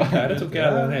militæret, tok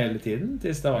jeg den hele tiden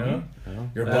til Stavanger.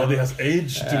 Your body has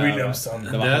aged, Williamson.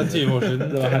 Det Det er 20 år siden.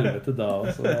 Det var helvete da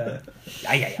også.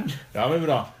 Ja. Ja, men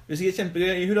bra. Vi skal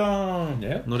kjempegøy. Hurra!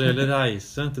 Ja. Når det gjelder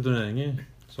reise til turneringer,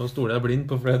 så stoler jeg blind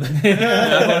på Fred. Jeg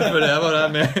bare er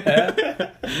med.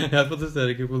 Jeg protesterer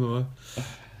ikke på noe.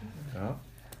 Ja.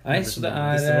 Nei, så det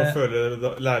Hvis du må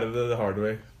er lære det the hard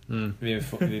way. vi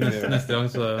får gjøre det. Neste gang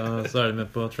så er de med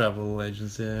på Travel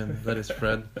Agency. That is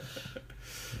Fred.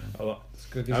 Ja da.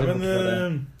 Skal ikke Ja, se men bort fra det.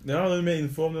 ja, det er mer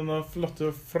info om denne flotte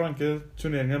og franke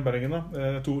turneringen i Bergen da.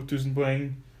 2000 poeng,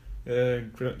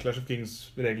 Clash of Kings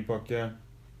regelpakke.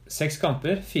 6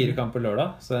 kamper, 4 kamper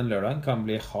lørdag. Så den lørdagen kan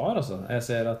bli hard, altså. Jeg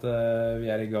ser at vi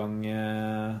er i gang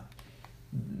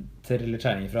til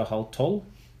terninger fra 11:30.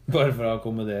 Bare for å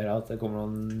akkommodere at det kommer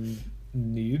noen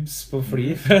noobs på fly.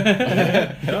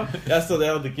 Ja, jeg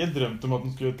hadde ikke drømt om at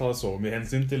den skulle ta så mye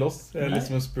hensyn til oss. Jeg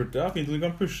liksom spurte, ja, fint om du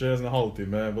kan pushe en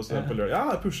halvtime på lørdag. Ja,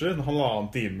 jeg pusher en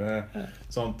halvannen time.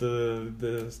 Sånn at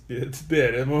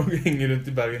dere må henge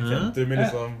rundt i Bergen sentrum i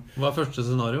liksom... Hva er første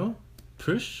scenario?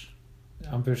 Push?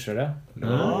 Han pusher det.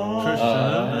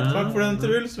 Takk for den,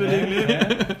 Truls. Veldig hyggelig.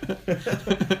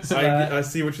 Så det er I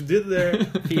see what you did there.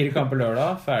 4 kamper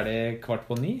lørdag, ferdig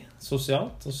 8:15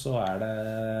 sosialt. Og så er det...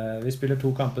 Vi spiller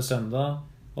 2 kamper søndag,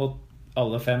 og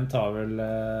alle 5 tar vel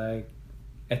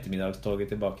ettermiddagstoget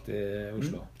tilbake til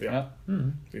Oslo. Ja,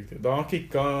 riktig. Da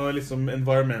kicka liksom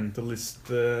environmentalist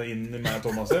inn i meg og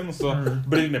Thomas igjen, og så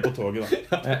blir vi med på toget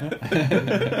da.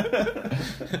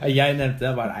 Jeg nevnte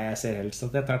det bare, nei, jeg ser helst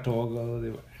at jeg tar tog, og de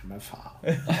bare, men faen.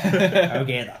 Det er jo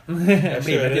gøy da. Jeg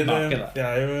blir med tilbake da. Jeg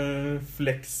er jo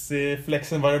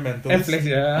flex environmentalist.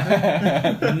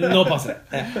 Nå passer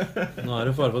det. Nå er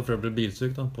det fare for at Fred blir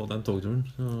bilsyk da, på den togturen.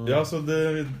 Så... Ja, så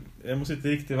jeg må sitte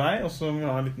riktig vei, og så må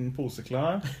jeg ha en liten pose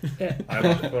klar. Nei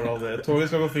da, for all det. Toget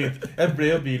skal gå fint. Jeg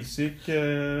ble jo bilsyk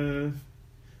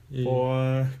på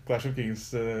Clash of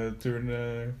Kings-turen,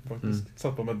 faktisk.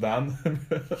 Satt på med Dan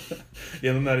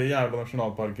gjennom den jævla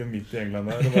nasjonalparken midt i England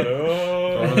der.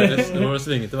 Det var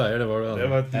svingete veier, det var det. Det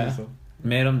var et liksom.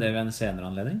 Mer om det ved en senere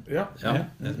anledning. Ja.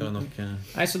 Det skal nok...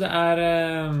 Nei, så det er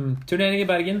turnering i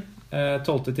Bergen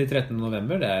 12. til 13.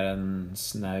 november. Det er en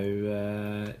snau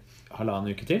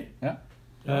halvannen uke til. Ja.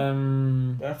 Det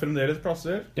er fremdeles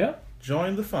plasser. Ja.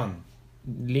 Join the fun.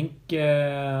 Link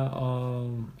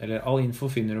eller all info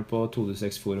finner du på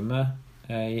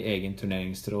 2D6-forumet i egen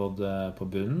turneringstråd på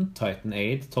bunnen. Titan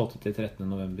Aid 12. til 13.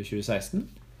 november 2016.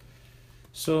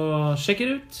 Så sjekk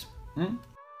det ut.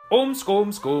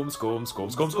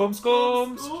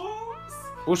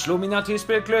 Oslo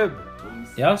Miniatyrspillklubb.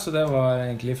 Ja, så det var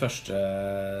egentlig første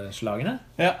slagene.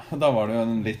 Ja, da var det jo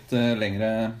en litt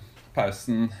lengre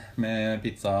pausen med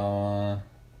pizza og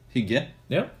hygge.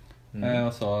 Ja.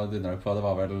 Og så dynner det på, det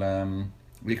var vel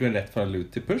gikk vel rett fra loot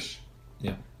til push.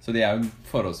 Ja. Så de er jo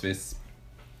forholdsvis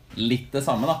litt det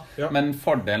samme da. Ja. Men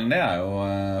fordelen det er jo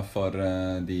for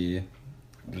de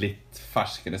litt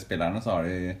ferskere spillerne, så har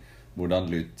de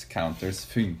hvordan loot counters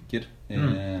funker. Det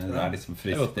er liksom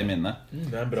friskt i minnet.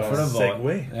 Det er en bra For det var-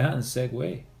 segway. Ja, en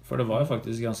segway. For det var jo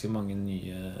faktisk ganske mange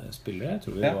nye spillere. Jeg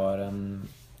tror vi var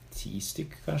 10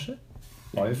 stykk, kanskje.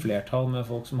 Det var jo flertall med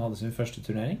folk som hadde sin første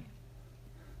turnering.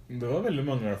 Det var veldig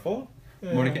mange i hvert fall.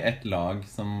 Var det ikke ett lag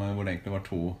hvor det egentlig var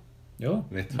 2 Jo,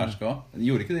 litt ferske også?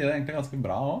 Gjorde ikke de det egentlig ganske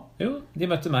bra også? jo, de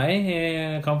møtte meg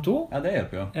i kamp 2. Ja, det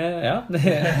hjelper jo. Ja, det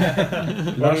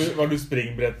Var du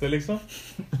springbrettet, liksom?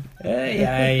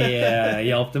 Jeg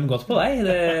hjalp dem godt på vei.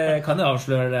 Det kan jeg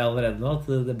avsløre det allerede nå, at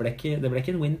det ble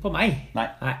ikke en win på meg. Nei.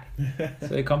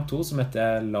 Så i kamp 2 så møtte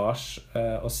jeg Lars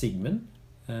og Sigmund,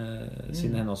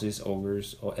 siden henholdsvis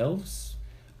Ogres og Elves.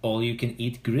 All you can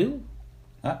eat grill.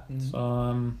 Ja. Så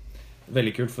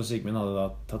veldig kult, for Sigmund hadde da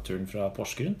tatt turen fra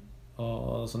Porsgrunn.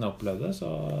 Og sånn jeg opplevde det, så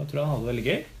tror jeg han hadde det veldig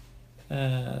gøy.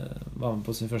 Var med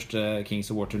på sin første Kings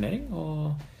of War-turnering.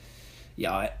 Og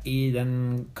ja, i den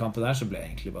kampen der så ble jeg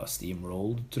egentlig bare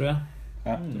steamrolled, tror jeg.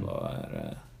 Ja. Det var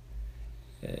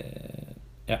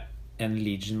en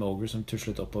Legion med Ogre som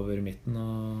tuslet oppover i midten,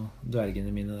 og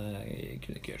dvergene mine, jeg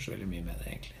kunne ikke gjøre så veldig mye med det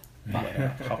egentlig.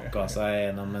 Bare hakka seg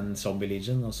gjennom en zombie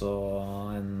legion, og så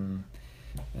en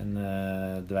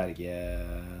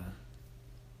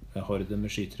dvergehorde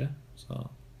med skytere. Så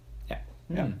ja.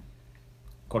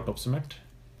 Kort oppsummert.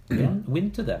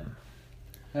 Win to them.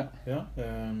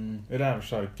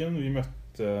 Rævsjarken vi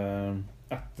møtte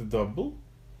at the double,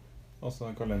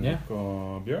 altså Kalenrik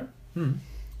og Bjørn.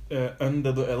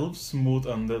 Undead og Elves mot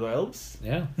Undead og Elves.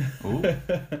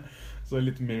 Så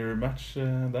litt mirror match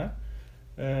der.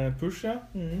 Push, ja.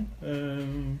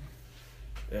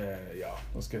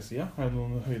 Hva skal jeg si? Ja? Er det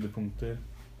noen høydepunkter?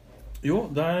 Jo,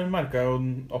 der merket jeg jo,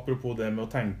 apropos det med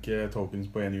å tanke tokens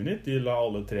på en unit, de la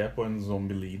alle 3 på en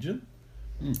Zombie Legion.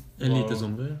 Elite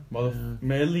zombie.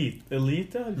 Med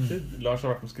elite, ja. Lars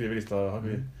har vært med å skrive lista,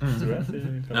 tror jeg.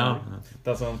 Det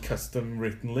er sånn custom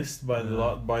written list by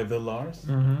the Lars.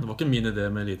 Det var ikke min idé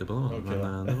med elite på det,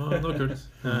 men det var kult.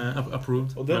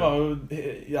 Approved. Og det var jo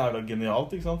jævla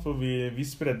genialt, ikke sant? For vi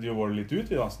spredde jo vår litt ut.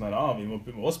 Vi var sånn her, vi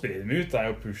må spre dem ut, det er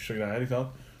jo push og greier, ikke sant?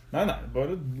 Nei,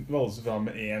 bare valse fram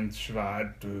med en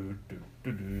svær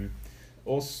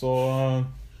og så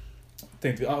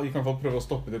tenkte vi, vi kan i hvert fall prøve å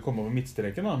stoppe det å komme over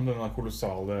midtstreken da, med denne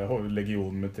kolossale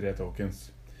legionen med 3 tokens.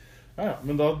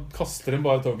 Men da kaster den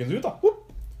bare tokens ut da,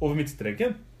 over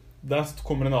midtstreken. Der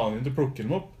kommer en annen til å plukke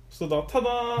dem opp. Så da,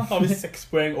 tada, har vi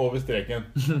 6 poeng over streken.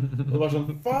 Og det var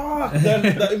sånn, fuck! Det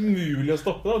er umulig å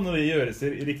stoppe da, når det gjøres i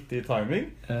riktig timing.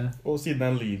 Og siden det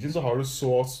er en Legion, så har du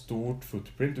så stort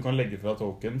footprint. Du kan legge fra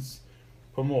tokens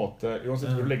på en måte,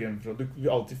 uansett hvor du legger den fra. Du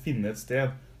vil alltid finne et sted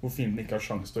hvor fienden ikke har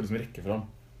sjanse til å liksom rekke fram.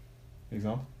 Ikke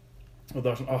sant? Og det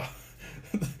var sånn,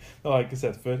 det har jeg ikke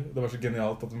sett før. Det var så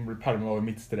genialt at den ble permet over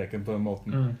midtstreken på den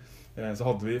måten. Så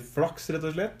hadde vi flaks rett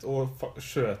og slett, og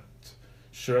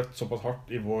skjøt såpass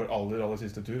hardt i vår aller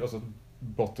siste tur, altså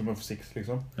bottom of 6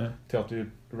 liksom, til at vi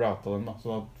routa den da, så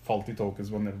da falt de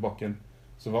tokens ned på bakken.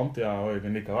 Så vant jeg og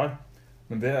Øyvind likevel.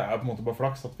 Men det er på en måte bare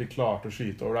flaks at vi klarte å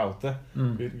skyte og route.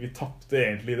 Vi tappte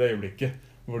egentlig i det øyeblikket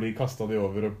hvor de kastet de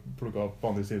over og plukket opp på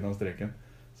andre siden av streken.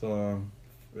 Så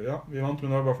ja, vi vant,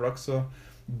 men det var bare flaks. Så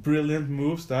brilliant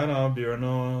moves der av Bjørn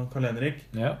og Karl-Henrik.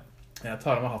 Jeg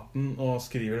tar av meg hatten og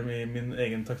skriver dem i min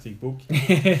egen taktikkbok.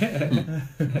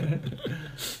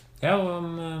 Ja, og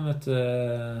vi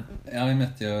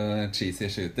møtte jo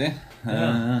Cheesy Shooty.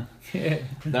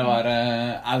 Det var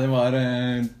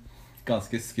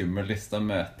ganske skummel liste å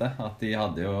møte. At de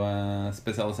hadde jo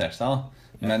spesialisert seg da.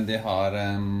 Men de har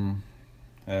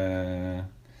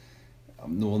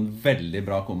noen veldig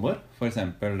bra komboer. For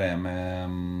eksempel det med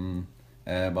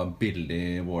bare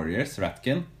billig Warriors,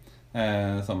 Ratkin,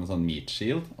 som en sånn meat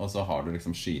shield. Og så har du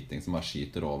liksom skyting som bare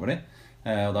skyter over dem.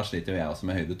 Og da sliter jo jeg også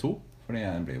med høyde 2, fordi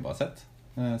jeg blir jo bare sett.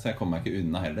 Så jeg kommer meg ikke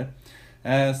unna heller.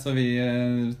 Så vi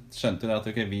skjønte jo det at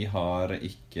okay, vi har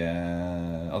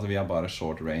bare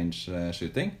short range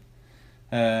shooting.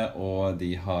 Og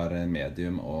de har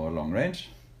medium og long range.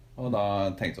 Og da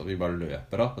tenkte vi at vi bare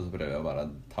løper opp, og så prøver vi å bare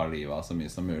ta livet av så mye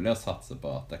som mulig og satse på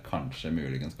at det kanskje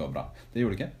muligens går bra. Det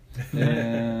gjorde det ikke. Det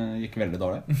gikk veldig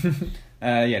dårlig.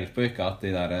 Hjelper jo ikke at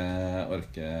de der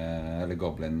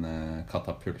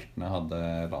goblin-katapultene hadde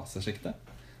lasersikte.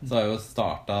 Så har jo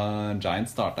Giant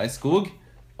startet i skog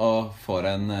og får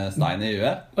en stein i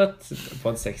huet. På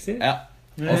en 6-er? Ja.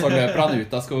 Og så løper han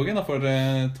ut av skogen og får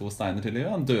 2 steiner til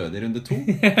livet. Han døde i runde 2,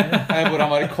 hvor han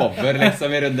var i cover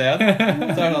liksom i runde 1.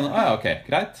 Så er det sånn, ok,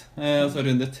 greit. Og så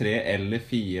runde 3 eller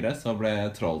 4 så ble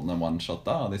trollene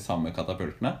one-shotta av de samme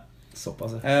katapultene.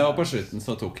 Såpass. Og på slutten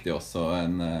så tok de også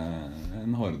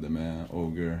en horde med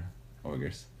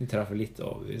ogres. De traff litt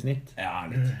over i snitt. Ja,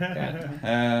 litt.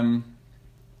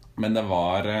 Men det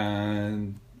var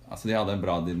de hadde en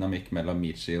bra dynamikk mellom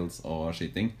meat shields og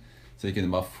skyting. Så vi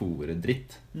kunne bare fôre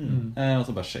dritt. Og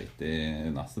så bare skjøt de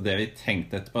unna. Så det vi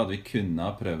tenkte etterpå, at vi kunne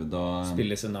ha prøvd å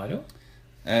spille scenario?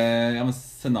 Ja, men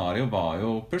scenario var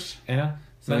jo push.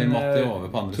 Så vi måtte jo over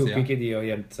på andre siden. Tok ikke de og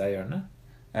gjemte seg i hjørnet?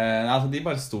 De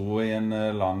bare sto i en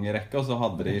lang rekke, og så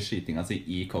hadde de skytinga si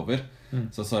i cover.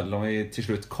 Så selv om vi til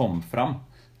slutt kom fram,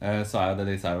 så er det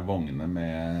disse her vognene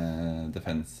med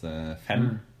Defense 5.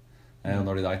 Og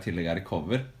når de da i tillegg er i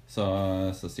cover, så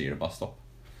sier det bare stopp.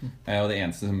 Og det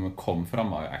eneste som kom fram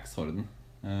var jo Axe-horden,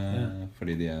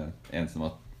 fordi de eneste som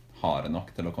var harde nok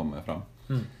til å komme fram.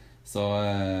 Så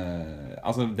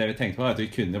det vi tenkte var at vi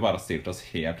kunne bare stilt oss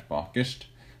helt bakerst,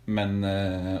 men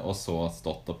og så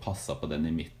stått og passet på den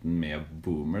i midten med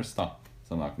boomers da,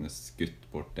 som da kunne skutt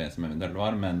bort det som eventuelt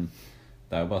var. Men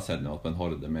det er jo bare å sende opp en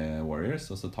horde med warriors,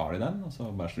 og så tar de den, og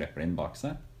så bare slipper de inn bak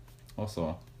seg, og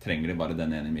så trenger de bare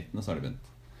den ene i midten, og så har de begynt.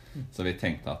 Så vi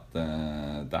tenkte at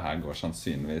det her går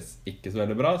sannsynligvis ikke så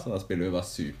veldig bra, så da spiller vi bare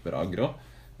super aggro,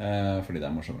 fordi det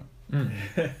er morsommere.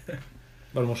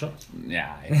 Var det morsomt?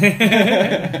 Nei.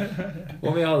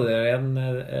 Og vi hadde igjen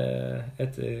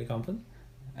etter kampen.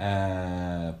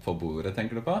 På bordet,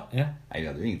 tenker du på? Ja. Nei, vi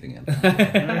hadde jo ingenting igjen.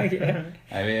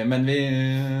 Nei, men vi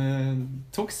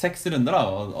tok 6 runder da,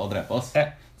 og drev på oss. Ja.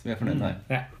 Så vi fornøyd med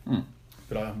det.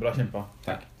 Bra kjempa.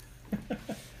 Takk.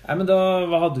 Nei, men da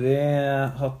hadde vi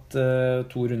hatt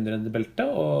 2 runder under beltet,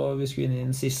 og vi skulle inn i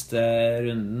den siste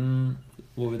runden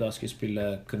hvor vi da skulle spille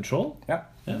Control. Ja.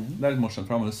 Det er litt morsomt,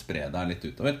 for da må du spre deg litt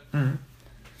utover.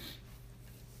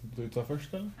 Du tar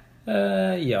først, eller?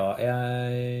 Ja,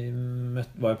 jeg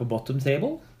var jo på bottom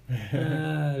table.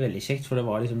 Veldig kjekt, for det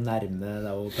var liksom nærme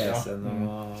der hvor PC-en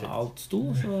og alt sto.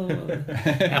 Så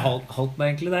jeg holdt meg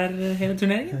egentlig der hele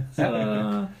turneringen. Så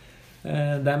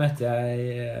der møtte jeg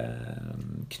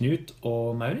Knut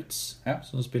og Maurits,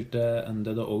 som spilte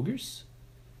Undead og Ogres.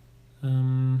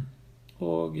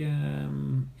 Og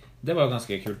det var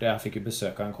ganske kult. Jeg fikk jo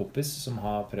besøk av en kompis som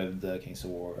har prøvd Kings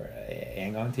of War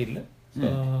en gang tidligere. Så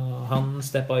han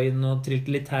steppet inn og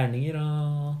trilte litt terninger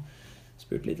og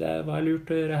spurte litt hva er lurt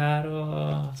å gjøre her.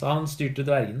 Så han styrte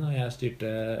dvergene, og jeg styrte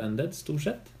Undead stort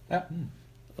sett. Ja.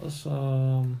 Og så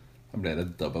Da ble det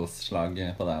doubles-slag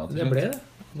på deg også. Det ble det.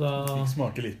 Da Fikk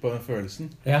smake litt på den følelsen.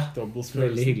 Ja, Doubles-følelsen.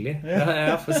 veldig hyggelig.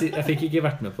 Jeg fikk ikke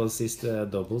vært med på siste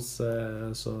doubles,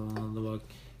 så det var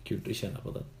kult å kjenne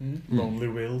på den. Lonely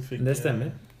Will fikk Det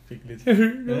stemmer. Fikk litt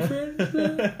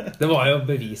Det var jo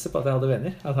beviset på at jeg hadde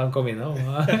venner, at han kom inn og Nå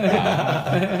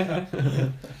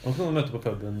kan du møte på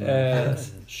puben.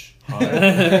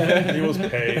 He was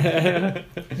paid.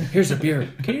 Here's a beer.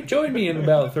 Can you join me in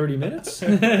about 30 minutes?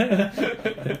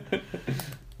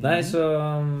 Nei, så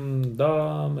da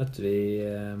møtte vi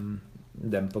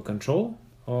dem på Control,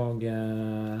 og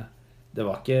det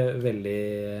var ikke veldig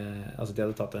Altså, de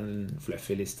hadde tatt en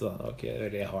fluffy liste, da. Det var ikke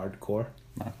veldig hardcore.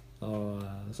 Nei.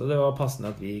 Så det var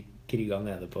passende at vi kriget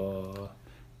nede på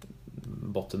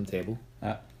bottom table.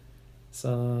 Ja. Så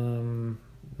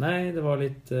nei, det var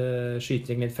litt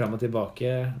skyting litt frem og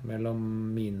tilbake mellom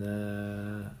mine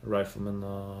riflemen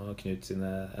og Knut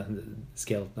sine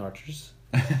skeleton archers.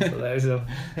 Så det er liksom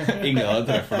Ingen hadde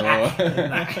treffer noe.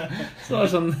 Nei. Så det var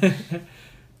sånn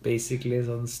basically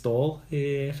sånn stål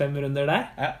i 5 runder der.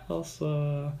 Ja. Og så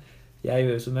jeg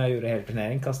gjorde som jeg gjorde hele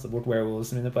turnering, kastet bort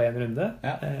werewolves mine på 1 runde.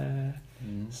 Ja.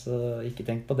 Så ikke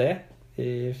tenk på det.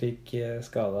 Vi fikk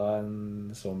skadet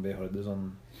en zombie-horde sånn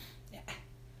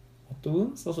 8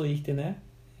 wounds, og så gikk de ned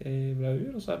i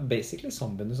bravur. Og så er basically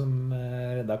zombiene som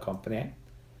redda kampen igjen.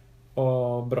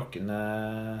 Og brokkene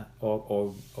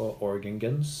og organ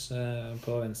guns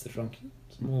på venstreflanken,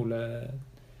 som Ole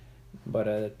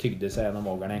bare tygde seg gjennom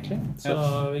ågeren egentlig. Så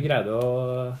vi greide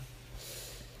å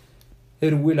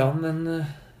ro i land en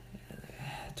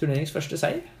turnerings første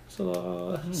seier. Så da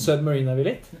submarina vi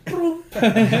litt.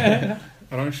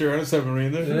 Arrangøren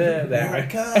Submariner. Det er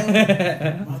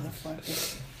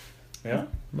Ja.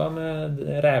 Hva med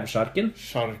rævsjarken?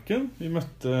 Sjarken. Vi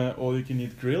møtte All You Can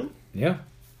Eat Grill. Ja.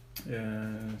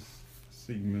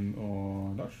 Sigmund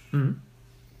og Lars. Mhm.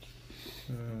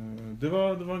 Det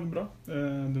var bra.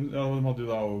 De hadde jo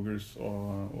da Ogres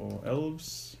og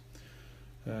Elves.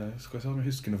 Skal vi se om jeg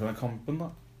husker noe fra den kampen da.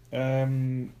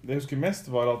 Det jeg husker mest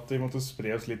var at vi måtte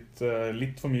spre oss litt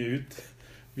for mye ut.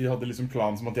 Vi hadde liksom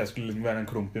plan som at jeg skulle liksom være en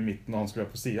klump i midten og han skulle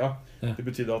være på siden. Ja. Det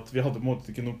betydde at vi hadde på en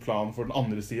måte ikke noen plan for den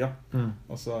andre siden.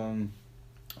 Altså,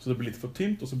 så det ble litt for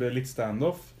tynt, og så ble det litt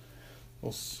standoff.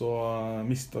 Og så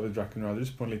mistet vi Dragon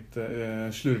Riders på en litt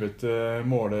slurvete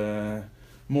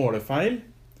målefeil.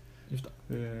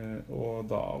 Og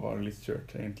da var det litt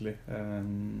kjørt egentlig.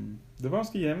 Det var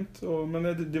ganske jevnt, men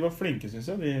de var flinke, synes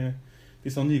jeg,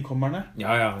 disse nykommerne.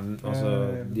 Ja, altså,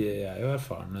 de er jo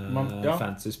erfarne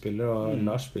fantasy-spillere, og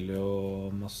Lars spiller jo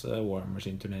masse War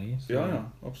Machine-turneringer. Ja,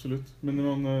 absolutt. Men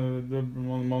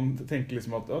man tenker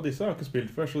liksom at disse har ikke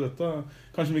spilt før, så dette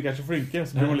kanskje de ikke er så flinke.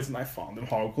 Så blir man liksom, nei faen, de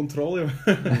har jo kontroll, jo.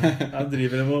 Jeg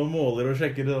driver dem og måler og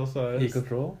sjekker det, og så I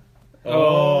control?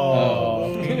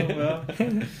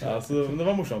 Så det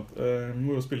var morsomt.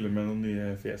 Moro å spille med noen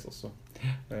nye fjes også.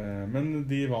 Men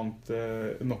de vant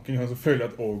nok en gang. Så føler jeg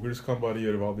at Ogres kan bare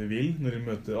gjøre hva de vil når de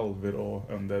møter alver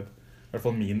og undead. I hvert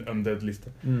fall min undead-liste.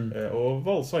 Og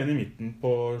valsa inn i midten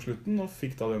på slutten og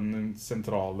fikk da den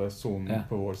sentrale zonen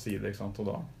på vår side, ikke sant? Og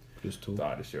da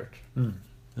er det kjørt.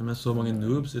 Med så mange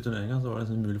noobs i turneringen, så var det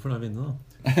liksom mulig for deg å vinne da.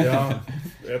 Ja,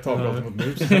 jeg taper alltid mot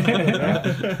noobs.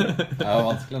 Det er jo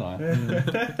vanskelig da.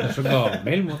 Du er så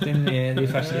gammel mot de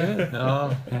ferske.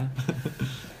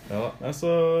 Ja,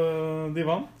 så de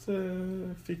vant.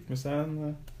 Fikk med seg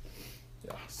en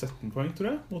 17 poeng,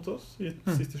 tror jeg, mot oss i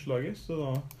siste slaget.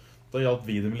 Så da hjalp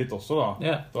vi dem litt også da.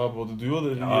 Da både du og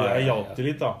jeg hjalp de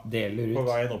litt da. Deler ut. På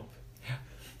veien opp.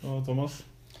 Og Thomas?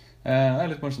 Det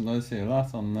litt morsomt når du sier det,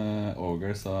 sånn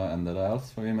Ogres og Ender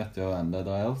Dials, for vi møtte jo Ender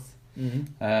Dials.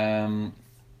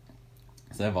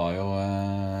 Så det var jo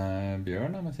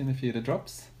Bjørn da, med sine 4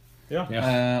 drops. Ja.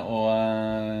 Og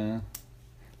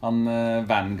han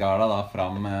Vanguarda da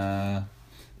fram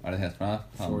hva det heter for meg?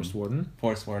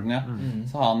 Force Warden, ja.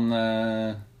 Så han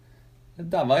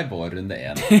det var i vår runde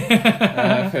 1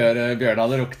 før Bjørn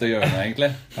hadde rukket å gjøre noe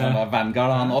egentlig. Han var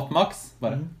Vanguarda han opp maks.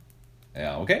 Bare,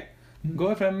 ja, ok.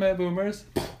 Går frem med boomers.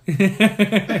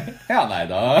 Ja, nei,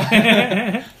 da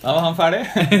var han ferdig.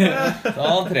 Da hadde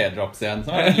han 3 drops igjen, så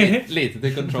var det lite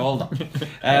til control da.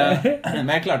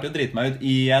 Men jeg klarte jo å drite meg ut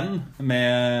igjen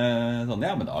med sånn,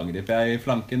 ja, men da angriper jeg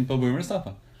flanken på boomers da.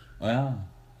 Åja.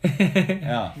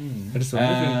 Ja. Så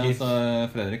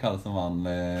Fredrik hadde som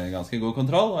vanlig ganske god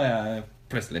kontroll, og jeg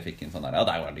plutselig fikk en sånn der, ja,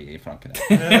 der var de i flanken.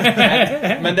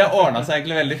 Men det ordnet seg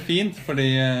egentlig veldig fint, fordi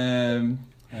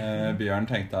Bjørn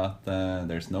tenkte at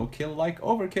there's no kill like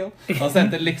overkill. Han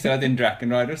sendte liksrett inn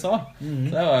Dragon Riders også.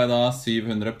 Så det var jo da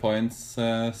 700 points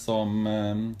som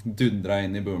dundra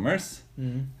inn i boomers.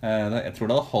 Jeg tror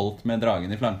det hadde holdt med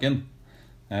dragen i flanken,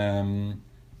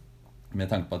 med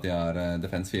tanke på at de har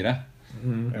defense 4.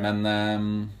 Men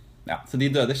ja, så de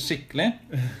døde skikkelig.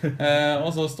 Og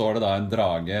så står det da en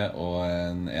drage og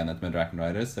en enhet med Dragon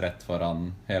Riders rett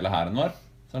foran hele hæren vår.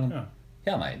 Så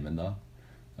ja, nei, men da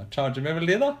charger vi vel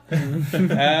de da.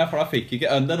 For da fikk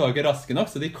ikke Undead, var ikke raske nok,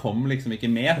 så de kom liksom ikke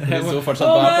med. De sto fortsatt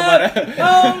bak og bare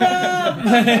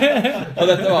og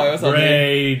dette var jo sånn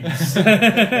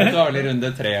dette var vel i runde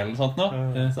 3 eller sånt nå.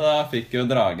 Så da fikk jo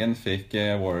dragen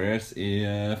Warriors i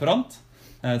front,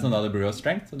 som da hadde Brew of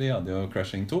Strength, og de hadde jo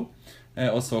Crushing 2.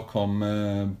 Og så kom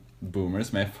boomers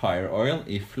med Fire Oil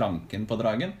i flanken på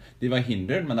dragen. De var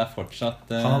hindered, men det fortsatt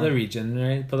han hadde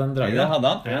regenerate på den dragen. Det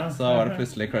hadde han, så var det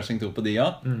plutselig Crushing 2 på de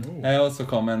også. Og så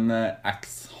kom en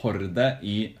Axe-horde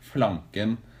i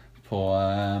flanken på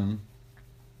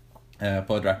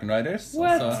Dragon Riders.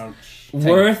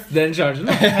 Worth den chargen.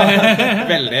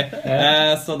 Veldig.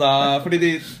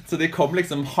 Så de kom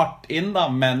liksom hardt inn da,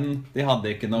 men de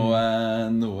hadde ikke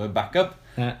noe backup.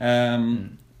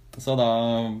 Så da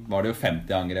var det jo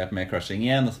 50 angrep med crushing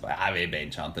igjen, og så bare, vi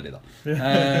bane-chanter de da.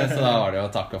 Så da var det jo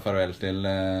takk og farvel til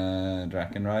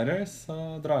Dragon Riders,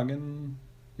 og dragen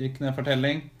gikk ned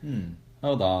fortelling.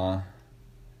 Og da,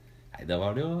 da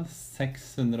var det jo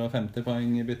 650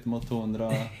 poeng i bytte mot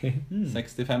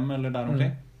 265 eller der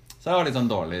omkring. Så det var litt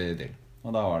sånn dårlig deal.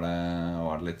 Og da var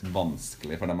det litt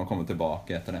vanskelig for dem å komme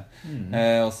tilbake etter det.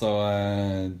 Og så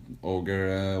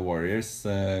Ogre Warriors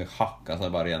hakka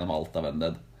seg bare gjennom alt av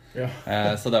Undead.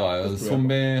 Så det var jo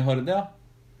zombie-horde,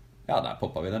 ja, der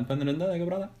poppet vi dem på en runde. Det går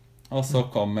bra det. Og så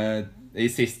kom i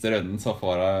siste runden så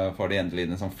får de endelig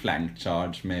en sånn flank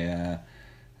charge med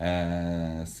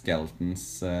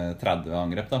Skeletons 30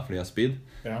 angrep da, fordi de har speed.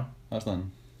 Det var sånn,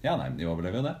 ja nei, de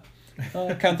overlever jo det.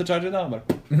 Countercharger da, bare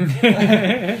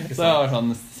så det var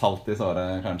sånn salt i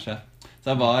såret kanskje.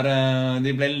 Så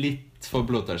de ble litt for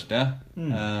blodtørstige,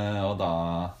 og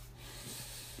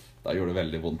da gjorde det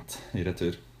veldig vondt i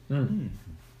retur.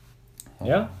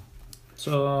 Ja,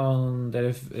 så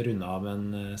dere rundet av med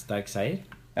en sterk seier.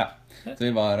 Ja, så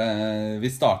vi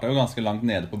startet jo ganske langt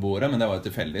nede på bordet, men det var jo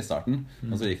tilfeldig i starten.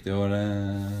 Og så gikk det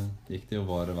jo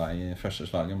vår vei i første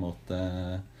slaget mot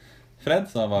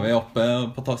Fred. Så var vi oppe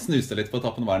snuste litt på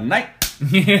toppen og bare nei!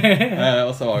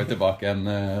 Og så var vi tilbake igjen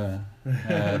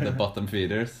the bottom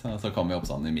feeders. Og så kom vi opp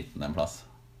sånn i midten en plass.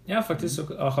 Ja, faktisk så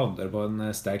havnet dere på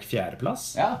en sterk 4.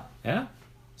 plass. Ja.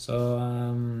 Så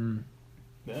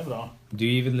det er bra. Do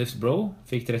Even Lives Bro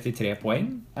fikk 33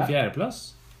 poeng på 4.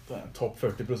 plass. Det er topp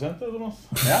 40%, Thomas.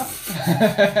 Ja.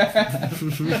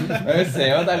 Men vi ser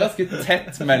jo at det er ganske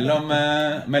tett mellom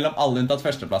alle unntatt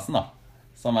førsteplassen da,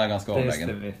 som er ganske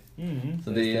overlegen.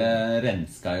 Så de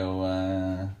renska jo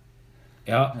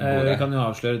ja, vi kan jo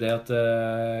avsløre det at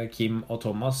Kim og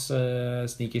Thomas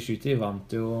Sneaky Shooty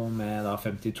vant jo med da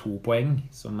 52 poeng,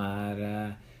 som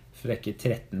frekke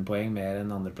 13 poeng mer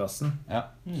enn andreplassen. Ja,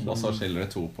 og så skiller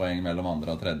det 2 poeng mellom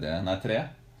andre og tredje. Nei, 3?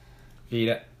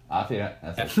 4. Ja, 4.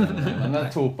 Men det er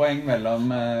 2 poeng mellom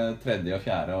tredje og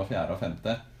fjerde og fjerde og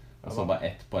femte. Og så bare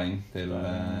 1 poeng til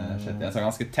sjette. Så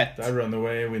ganske tett. Det er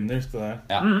runaway winners det der.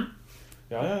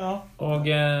 Ja. Og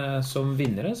som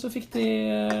vinnere så fikk de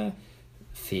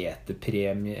fete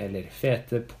premie, eller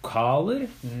fete pokaler.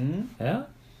 Ja.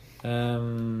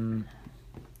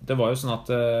 Det var jo sånn at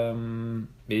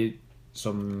vi,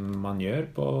 som man gjør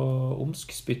på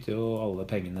Omsk, spytter jo alle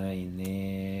pengene inn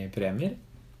i premier.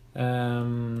 I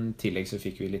tillegg så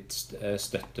fikk vi litt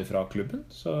støtte fra klubben,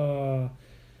 så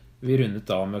vi rundet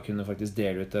da med å kunne faktisk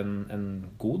dele ut en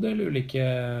god del ulike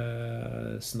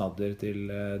snadder til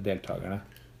deltakerne.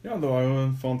 Ja, det var jo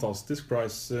en fantastisk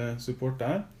price support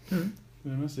der. Det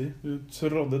må jeg si. Du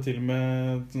trådde til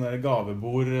med sånn der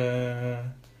gavebord.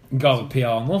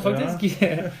 Gavepiano, faktisk.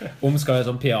 Omskar jo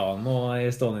sånn piano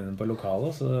stående inne på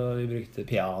lokalet, så vi brukte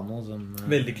piano som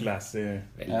veldig classy.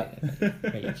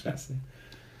 Veldig classy.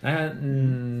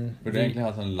 Burde egentlig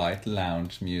ha sånn light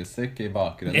lounge music i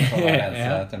bakgrunnen for hver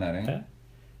eneste turnering.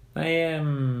 Nei,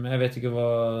 jeg vet ikke hva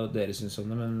dere synes om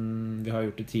det, men vi har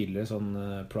gjort det tidligere, sånn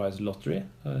prize lottery.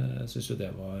 Jeg synes jo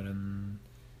det var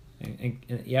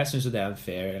jeg synes jo det er en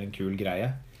fair eller en kul greie.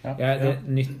 Det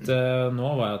nytt nå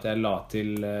var at jeg la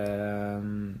til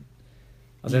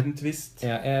liten twist.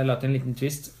 Ja, jeg la til en liten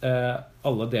twist.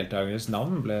 Alle deltakernes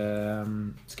navn ble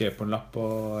skrevet på en lapp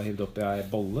og hivd opp i en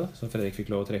bolle som Fredrik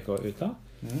fikk lov å trekke ut av.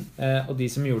 Og de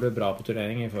som gjorde det bra på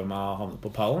turnering i form av havnet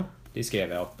på pallen, de skrev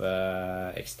jeg opp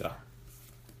ekstra.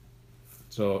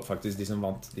 Så faktisk de som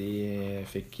vant, de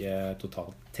fikk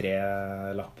totalt 3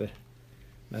 lapper,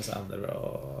 mens andre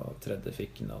og tredje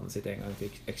fikk navnet sitt en gang,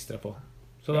 fikk ekstra på.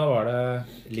 Så da var det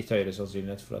litt høyere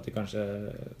sannsynlighet for at de kanskje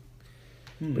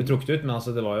ble trukket ut, men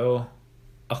altså det var jo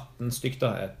 18 stykk da,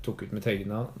 jeg tok ut med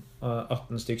egne navn,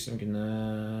 18 stykk som kunne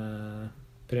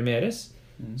premieres,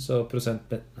 så prosent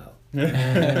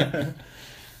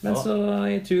men så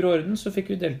i tur og orden så fikk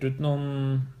vi delt ut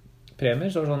noen premier,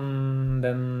 så sånn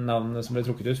den navnet som ble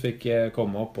trukket ut fikk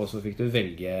komme opp, og så fikk du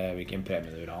velge hvilken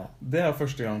premie du ville ha. Det er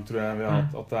første gang, tror jeg, vi har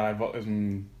hatt at det er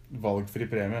valgfri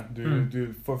premie. Du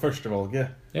får første valget.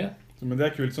 Men det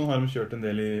er kult, sånn har de kjørt en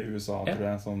del i USA, tror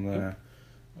jeg, sånn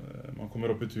man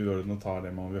kommer opp i turorden og tar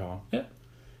det man vil ha.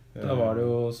 Da var det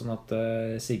jo sånn at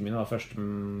Sigmund var første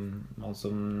mann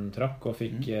som trakk og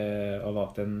fikk og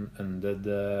valgte en Undead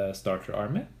Starter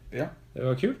Army. Det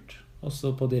var kult. Og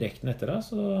så på direkten etter da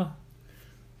så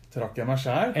trakk jeg meg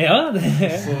selv.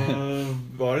 Så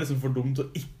var det liksom for dumt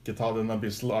å ikke ta den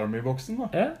Abyssal Army-boksen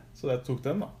da. Så jeg tok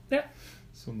den da.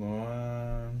 Så nå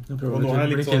er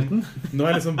jeg litt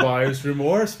sånn buyer's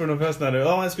remorse, for nå får jeg sånn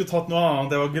jeg skulle tatt noe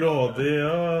annet, jeg var grådig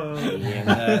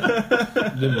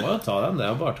Du må jo ta den, det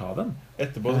er jo bare å ta den.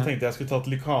 Etterpå så tenkte jeg skulle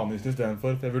tatt Lycanis i stedet for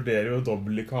jeg vurderer jo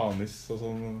dobbelt Lycanis og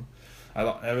sånn.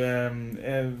 Neida,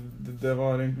 det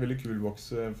var en veldig kul boks.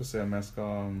 For å se om jeg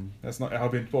har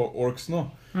begynt på Orcs nå,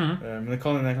 men det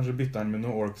kan hende jeg kanskje bytter den med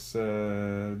noen Orcs.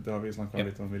 Det har vi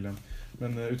snakket litt om, William.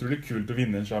 Men utrolig kult å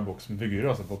vinne en svær boks med figurer,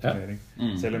 altså på turnering.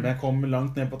 Selv om jeg kom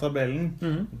langt ned på tabellen.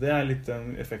 Det er litt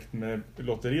den effekten med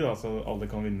lotteri da, så alle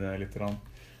kan vinne litt.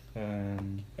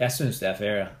 Jeg synes det er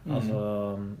fair, altså,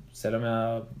 selv om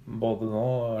jeg både nå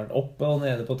har vært oppe og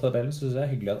nede på tabellen, så synes jeg det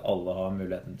er hyggelig at alle har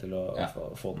muligheten til å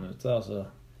få den ute. Altså,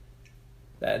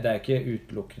 det er ikke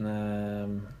utelukkende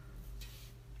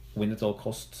win at all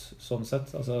cost, sånn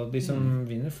sett. Altså, de som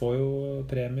vinner får jo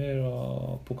premier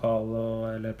og pokal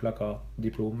eller plakat,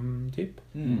 diplom-typ.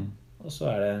 Og så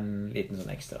er det en liten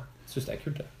sånn ekstra. Jeg synes det er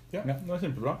kult det. Ja, det er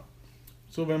kjempebra.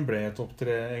 Så hvem ble topp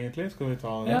 3 egentlig? Skal vi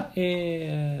ta det? Ja,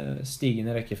 i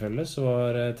stigende rekkefølge så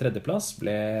var tredjeplass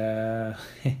ble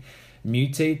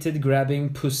Mutated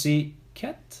Grabbing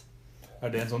Pussycat. Er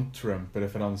det en sånn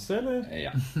Trump-referanse, eller?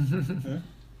 Ja.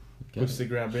 Pussy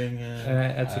grabbing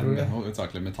jeg tror det.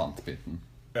 Utsakelig mutantbiten.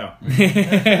 Ja.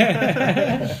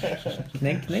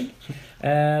 Knegg.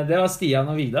 Det var Stian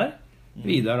og Vidar.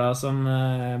 Vidar da, som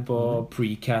på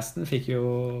precasten fikk jo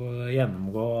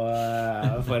gjennomgå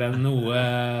for en noe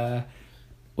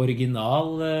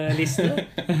original liste.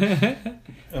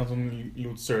 Ja, som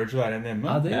lot Surge være en hjemme.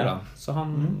 Ja, det gjør han. Så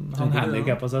han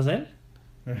handicapet seg selv.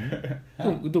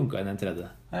 Dunka inn en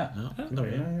tredje. Ja,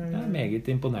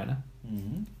 meget imponerende.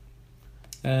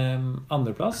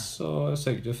 Andreplass så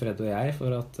sørget jo Fred og jeg for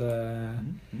at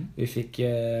vi fikk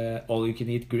All You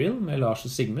Can Eat Grill med Lars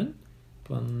og Sigmund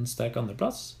på en sterk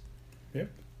andreplass.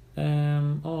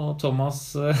 Og Thomas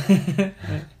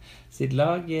sitt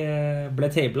lag ble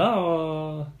tabla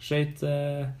og skjøt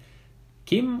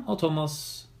Kim og Thomas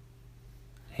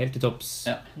helt til topps.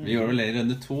 Vi gjorde vel i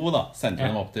runde 2 da, sendte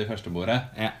dem opp til første bordet.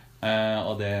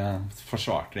 Og det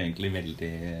forsvarte egentlig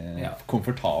veldig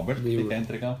komfortabelt, fikk jeg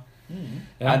inntrykk av.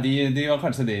 De var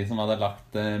kanskje de som hadde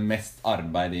lagt mest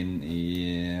arbeid inn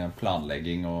i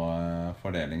planlegging og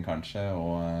fordeling kanskje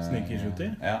og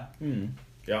sneaky-shooting.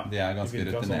 De er ganske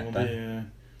rutinerte.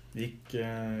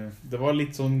 Det var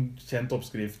litt sånn kjent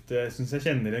oppskrift. Jeg synes jeg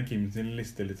kjenner igjen Kim sin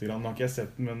liste litt grann. Nå har ikke jeg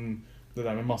sett den, men det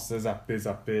der med masse zappy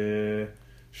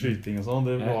skyting og sånn,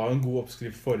 det var jo en god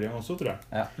oppskrift forrige gang også, tror jeg.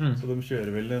 Så de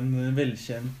kjører vel en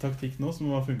velkjent taktikk nå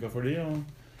som har funket for de.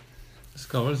 Det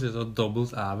skal vel sies at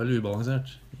doubles er vel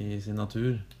ubalansert i sin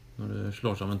natur. Når du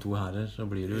slår sammen to herrer, så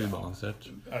blir det jo ubalansert.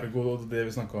 Er det godt det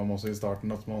vi snakket om også i starten,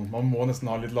 at man må nesten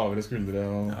ha litt lavere skuldre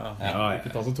og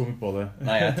ikke ta så tungt på det.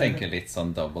 Nei, jeg tenker litt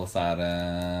sånn doubles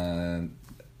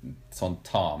sånn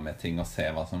ta med ting og se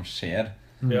hva som skjer.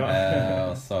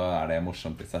 Og så det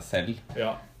morsomt i seg selv.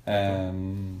 Ja.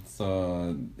 Så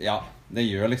ja, det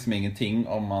gjør liksom ingenting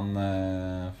om man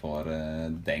får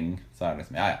deng. Så det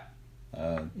liksom,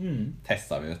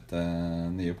 testet vi ut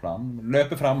nye plan.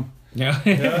 Løper fram.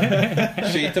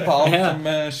 Skyter på alt som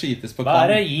skytes på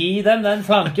Bare gi dem den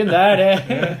flanken der.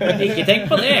 Ikke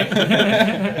tenk på det.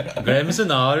 Glem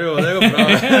scenario, det går bra.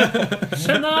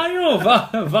 Scenario,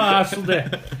 hva så det?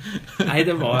 Nei,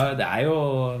 det jo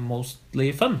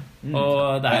mostly fun.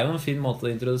 Og det jo en fin måte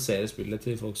å introdusere spillet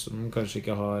til folk som kanskje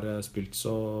ikke har spilt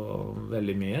så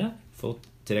veldig mye. Fått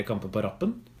 3 kamper på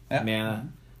rappen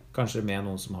kanskje med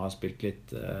noen som har spilt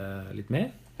litt mer.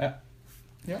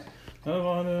 Ja, det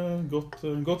var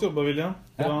godt jobbet, William.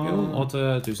 Og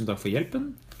tusen takk for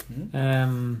hjelpen.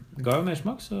 Ga jo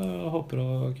mersmak, så håper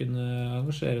å kunne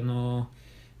engasjere noe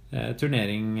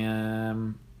turnering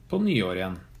på nyår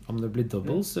igjen. Om det blir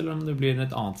doubles, eller om det blir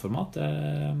et annet format,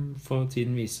 får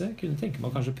tiden vise. Kunne tenke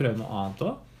meg å kanskje prøve noe annet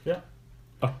også.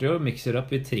 Artig å mixer opp.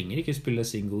 Vi trenger ikke spille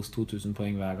singles 2000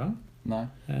 poeng hver gang. Nei.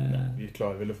 Vi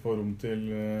klarer vel å få rom til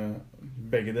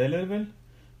begge deler, vel?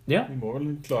 Ja. Vi må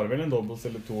vel klare vel en doubles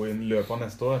eller 2 i løpet av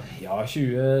neste år. Ja,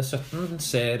 2017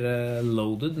 ser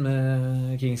loaded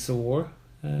med Kings of War.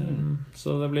 Så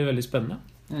det blir veldig spennende.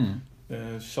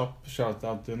 Kjapp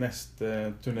shout-out til neste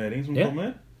turnering som kommer.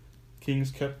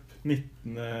 Kings Cup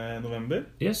 19. november.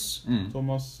 Yes.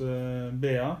 Thomas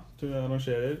Bea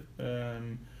arrangerer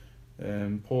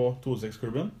på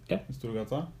 26-klubben i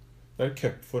Storgata. Det et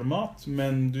cupformat,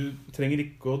 men du trenger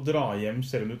ikke å dra hjem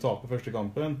selv om du taper første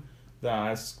kampen.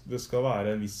 Det skal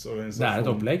være en viss organisasjon. Det et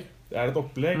opplegg. Det et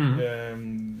opplegg.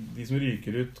 De som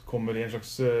ryker ut kommer i en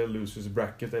slags losers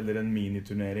bracket eller en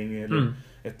miniturnering eller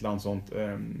et eller annet sånt.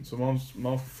 Så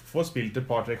man får spilt et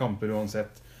par-tre kamper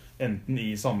uansett, enten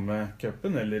i samme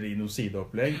cupen eller i noe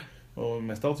sideopplegg. Og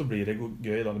mest av alt så blir det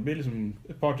gøy da. Det blir liksom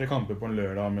et par-tre kamper på en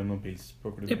lørdag med noen pils på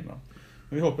klubben.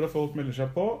 Men vi håper at folk melder seg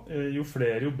på. Jo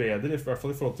flere, jo bedre, i hvert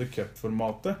fall i forhold til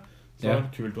cupformatet. Så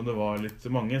det kult om det var litt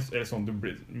mange, eller sånn det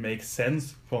make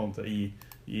sense på en måte i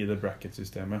det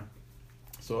bracket-systemet.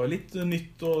 Så litt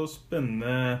nytt og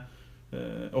spennende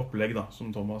opplegg da,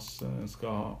 som Thomas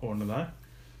skal ordne der.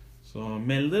 Så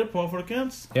meld dere på,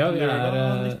 folkens. Ja, vi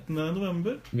 19.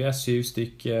 november. Vi 7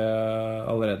 stykk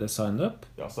allerede signed up.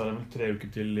 Ja, så det vel 3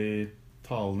 uker til i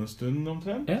talende stund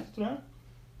omtrent, tror jeg.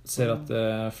 Ser at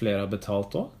flere har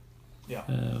betalt også. Ja.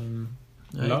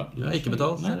 Jeg har ikke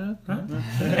betalt.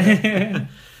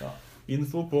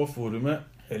 Info på forumet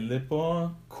eller på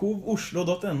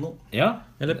covoslo.no. Ja.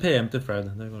 Eller PM til Fred.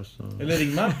 Det går også. Eller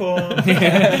ring meg på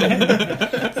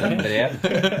Send brev.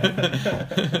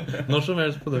 Når som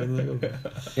helst på døgnet.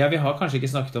 Ja, vi har kanskje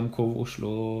ikke snakket om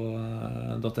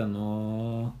covoslo.no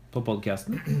på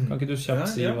podcasten. Kan ikke du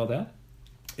kjapt si hva det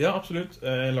Ja, absolutt.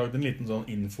 Jeg lagde en liten sånn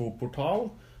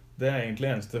infoportal. Det egentlig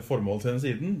eneste formålet til den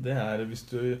siden. Det hvis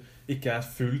du ikke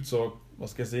fullt så, hva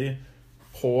skal jeg si,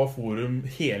 på forum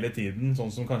hele tiden,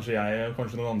 sånn som kanskje jeg og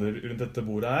kanskje noen andre rundt dette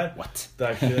bordet Det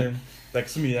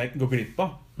ikke så mye jeg går glipp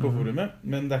av på forumet,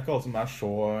 men det ikke alt som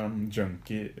så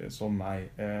junkie som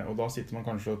meg. Og da sitter man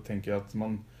kanskje og tenker at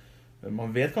man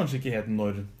vet kanskje ikke helt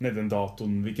når, den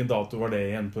datoen, hvilken dato var det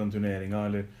igjen på den turneringen,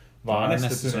 eller hva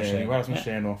neste turnering, hva det som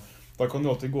skjer nå. Da kan du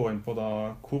alltid gå inn på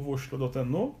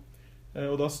covoslo.no,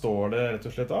 og da står det rett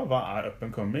og slett hva up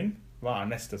and coming, hva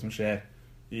neste som skjer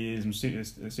i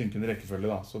synkende rekkefølge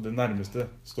da. Så det nærmeste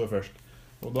står først.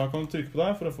 Og da kan du trykke på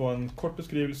det for å få en kort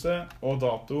beskrivelse og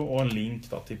dato og en link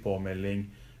da, til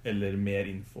påmelding eller mer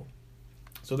info.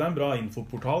 Så det en bra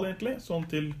infoportal egentlig, sånn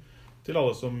til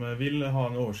alle som vil ha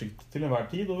en oversikt til enhver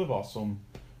tid over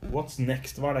what's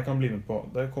next, hva det kan bli med på.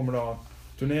 Der kommer da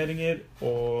turneringer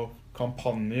og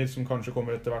kampanjer som kanskje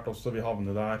kommer etter hvert også, vi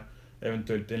havner der,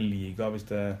 eventuelt en liga hvis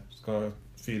det skal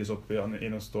fyres opp i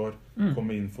neste år,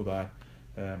 kommer info der.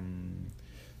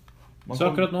 Så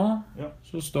akkurat nå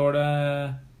så står det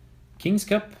Kings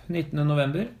Cup 19.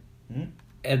 november,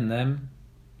 NM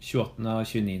 28. og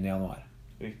 29. januar.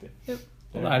 Riktig.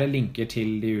 Og da det linker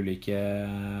til de ulike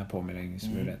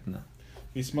påmeldingsmulighetene.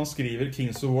 Hvis man skriver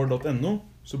kingsofwar.no,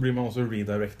 så blir man også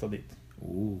redirectet dit.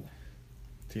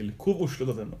 Til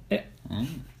covoslo.no.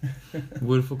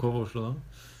 Hvorfor Covoslo da?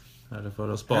 Det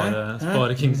for å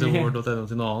spare kingsofwar.no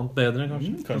til noe annet bedre,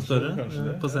 kanskje? Kanskje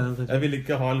det. Jeg vil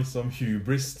ikke ha liksom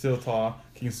hubris til å ta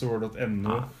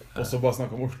kingsofwar.no og så bare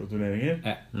snakke om Oslo-turneringer.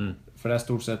 For det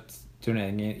stort sett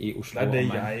turneringer i Oslo. Det det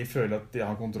jeg føler at jeg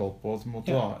har kontroll på, på en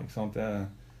måte, da, ikke sant?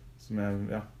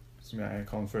 Som jeg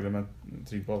kan føle meg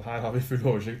trygg på at her har vi full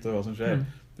oversikt over hva som skjer.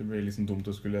 Det blir liksom dumt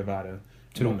å skulle være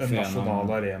en nasjonal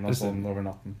arena sånn over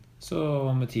natten. Så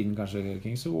med tiden kanskje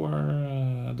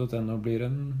kingsofwar.no blir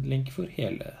en link for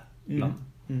hele landet.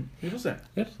 Vi får se.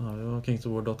 Så har vi jo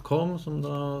kingsofwar.com, som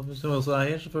da som også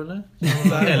eier, selvfølgelig. Så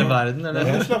det er hele verden,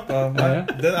 eller? Slapp av. Nei,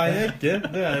 den eier jeg ikke.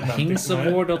 Det er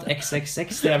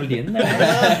kingsofwar.xxx, det er vel din, eller?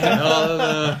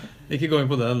 Ja, ikke gå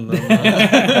inn på den.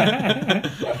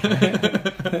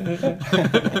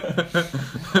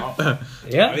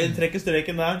 Ja, vi trekker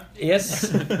streken der.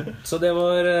 Yes. Så det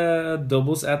var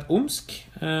Doubles at Omsk.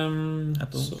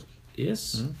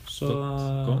 Yes. Så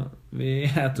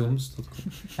vi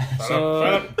omsk.com. Så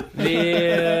vi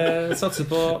satser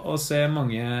på å se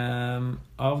mange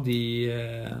av de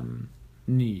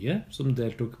nye som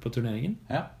deltok på turneringen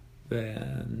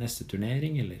ved neste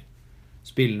turnering, eller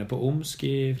spillene på Omsk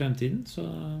i fremtiden. Så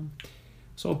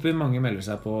håper vi mange melder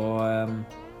seg på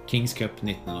Kings Cup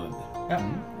 19. november.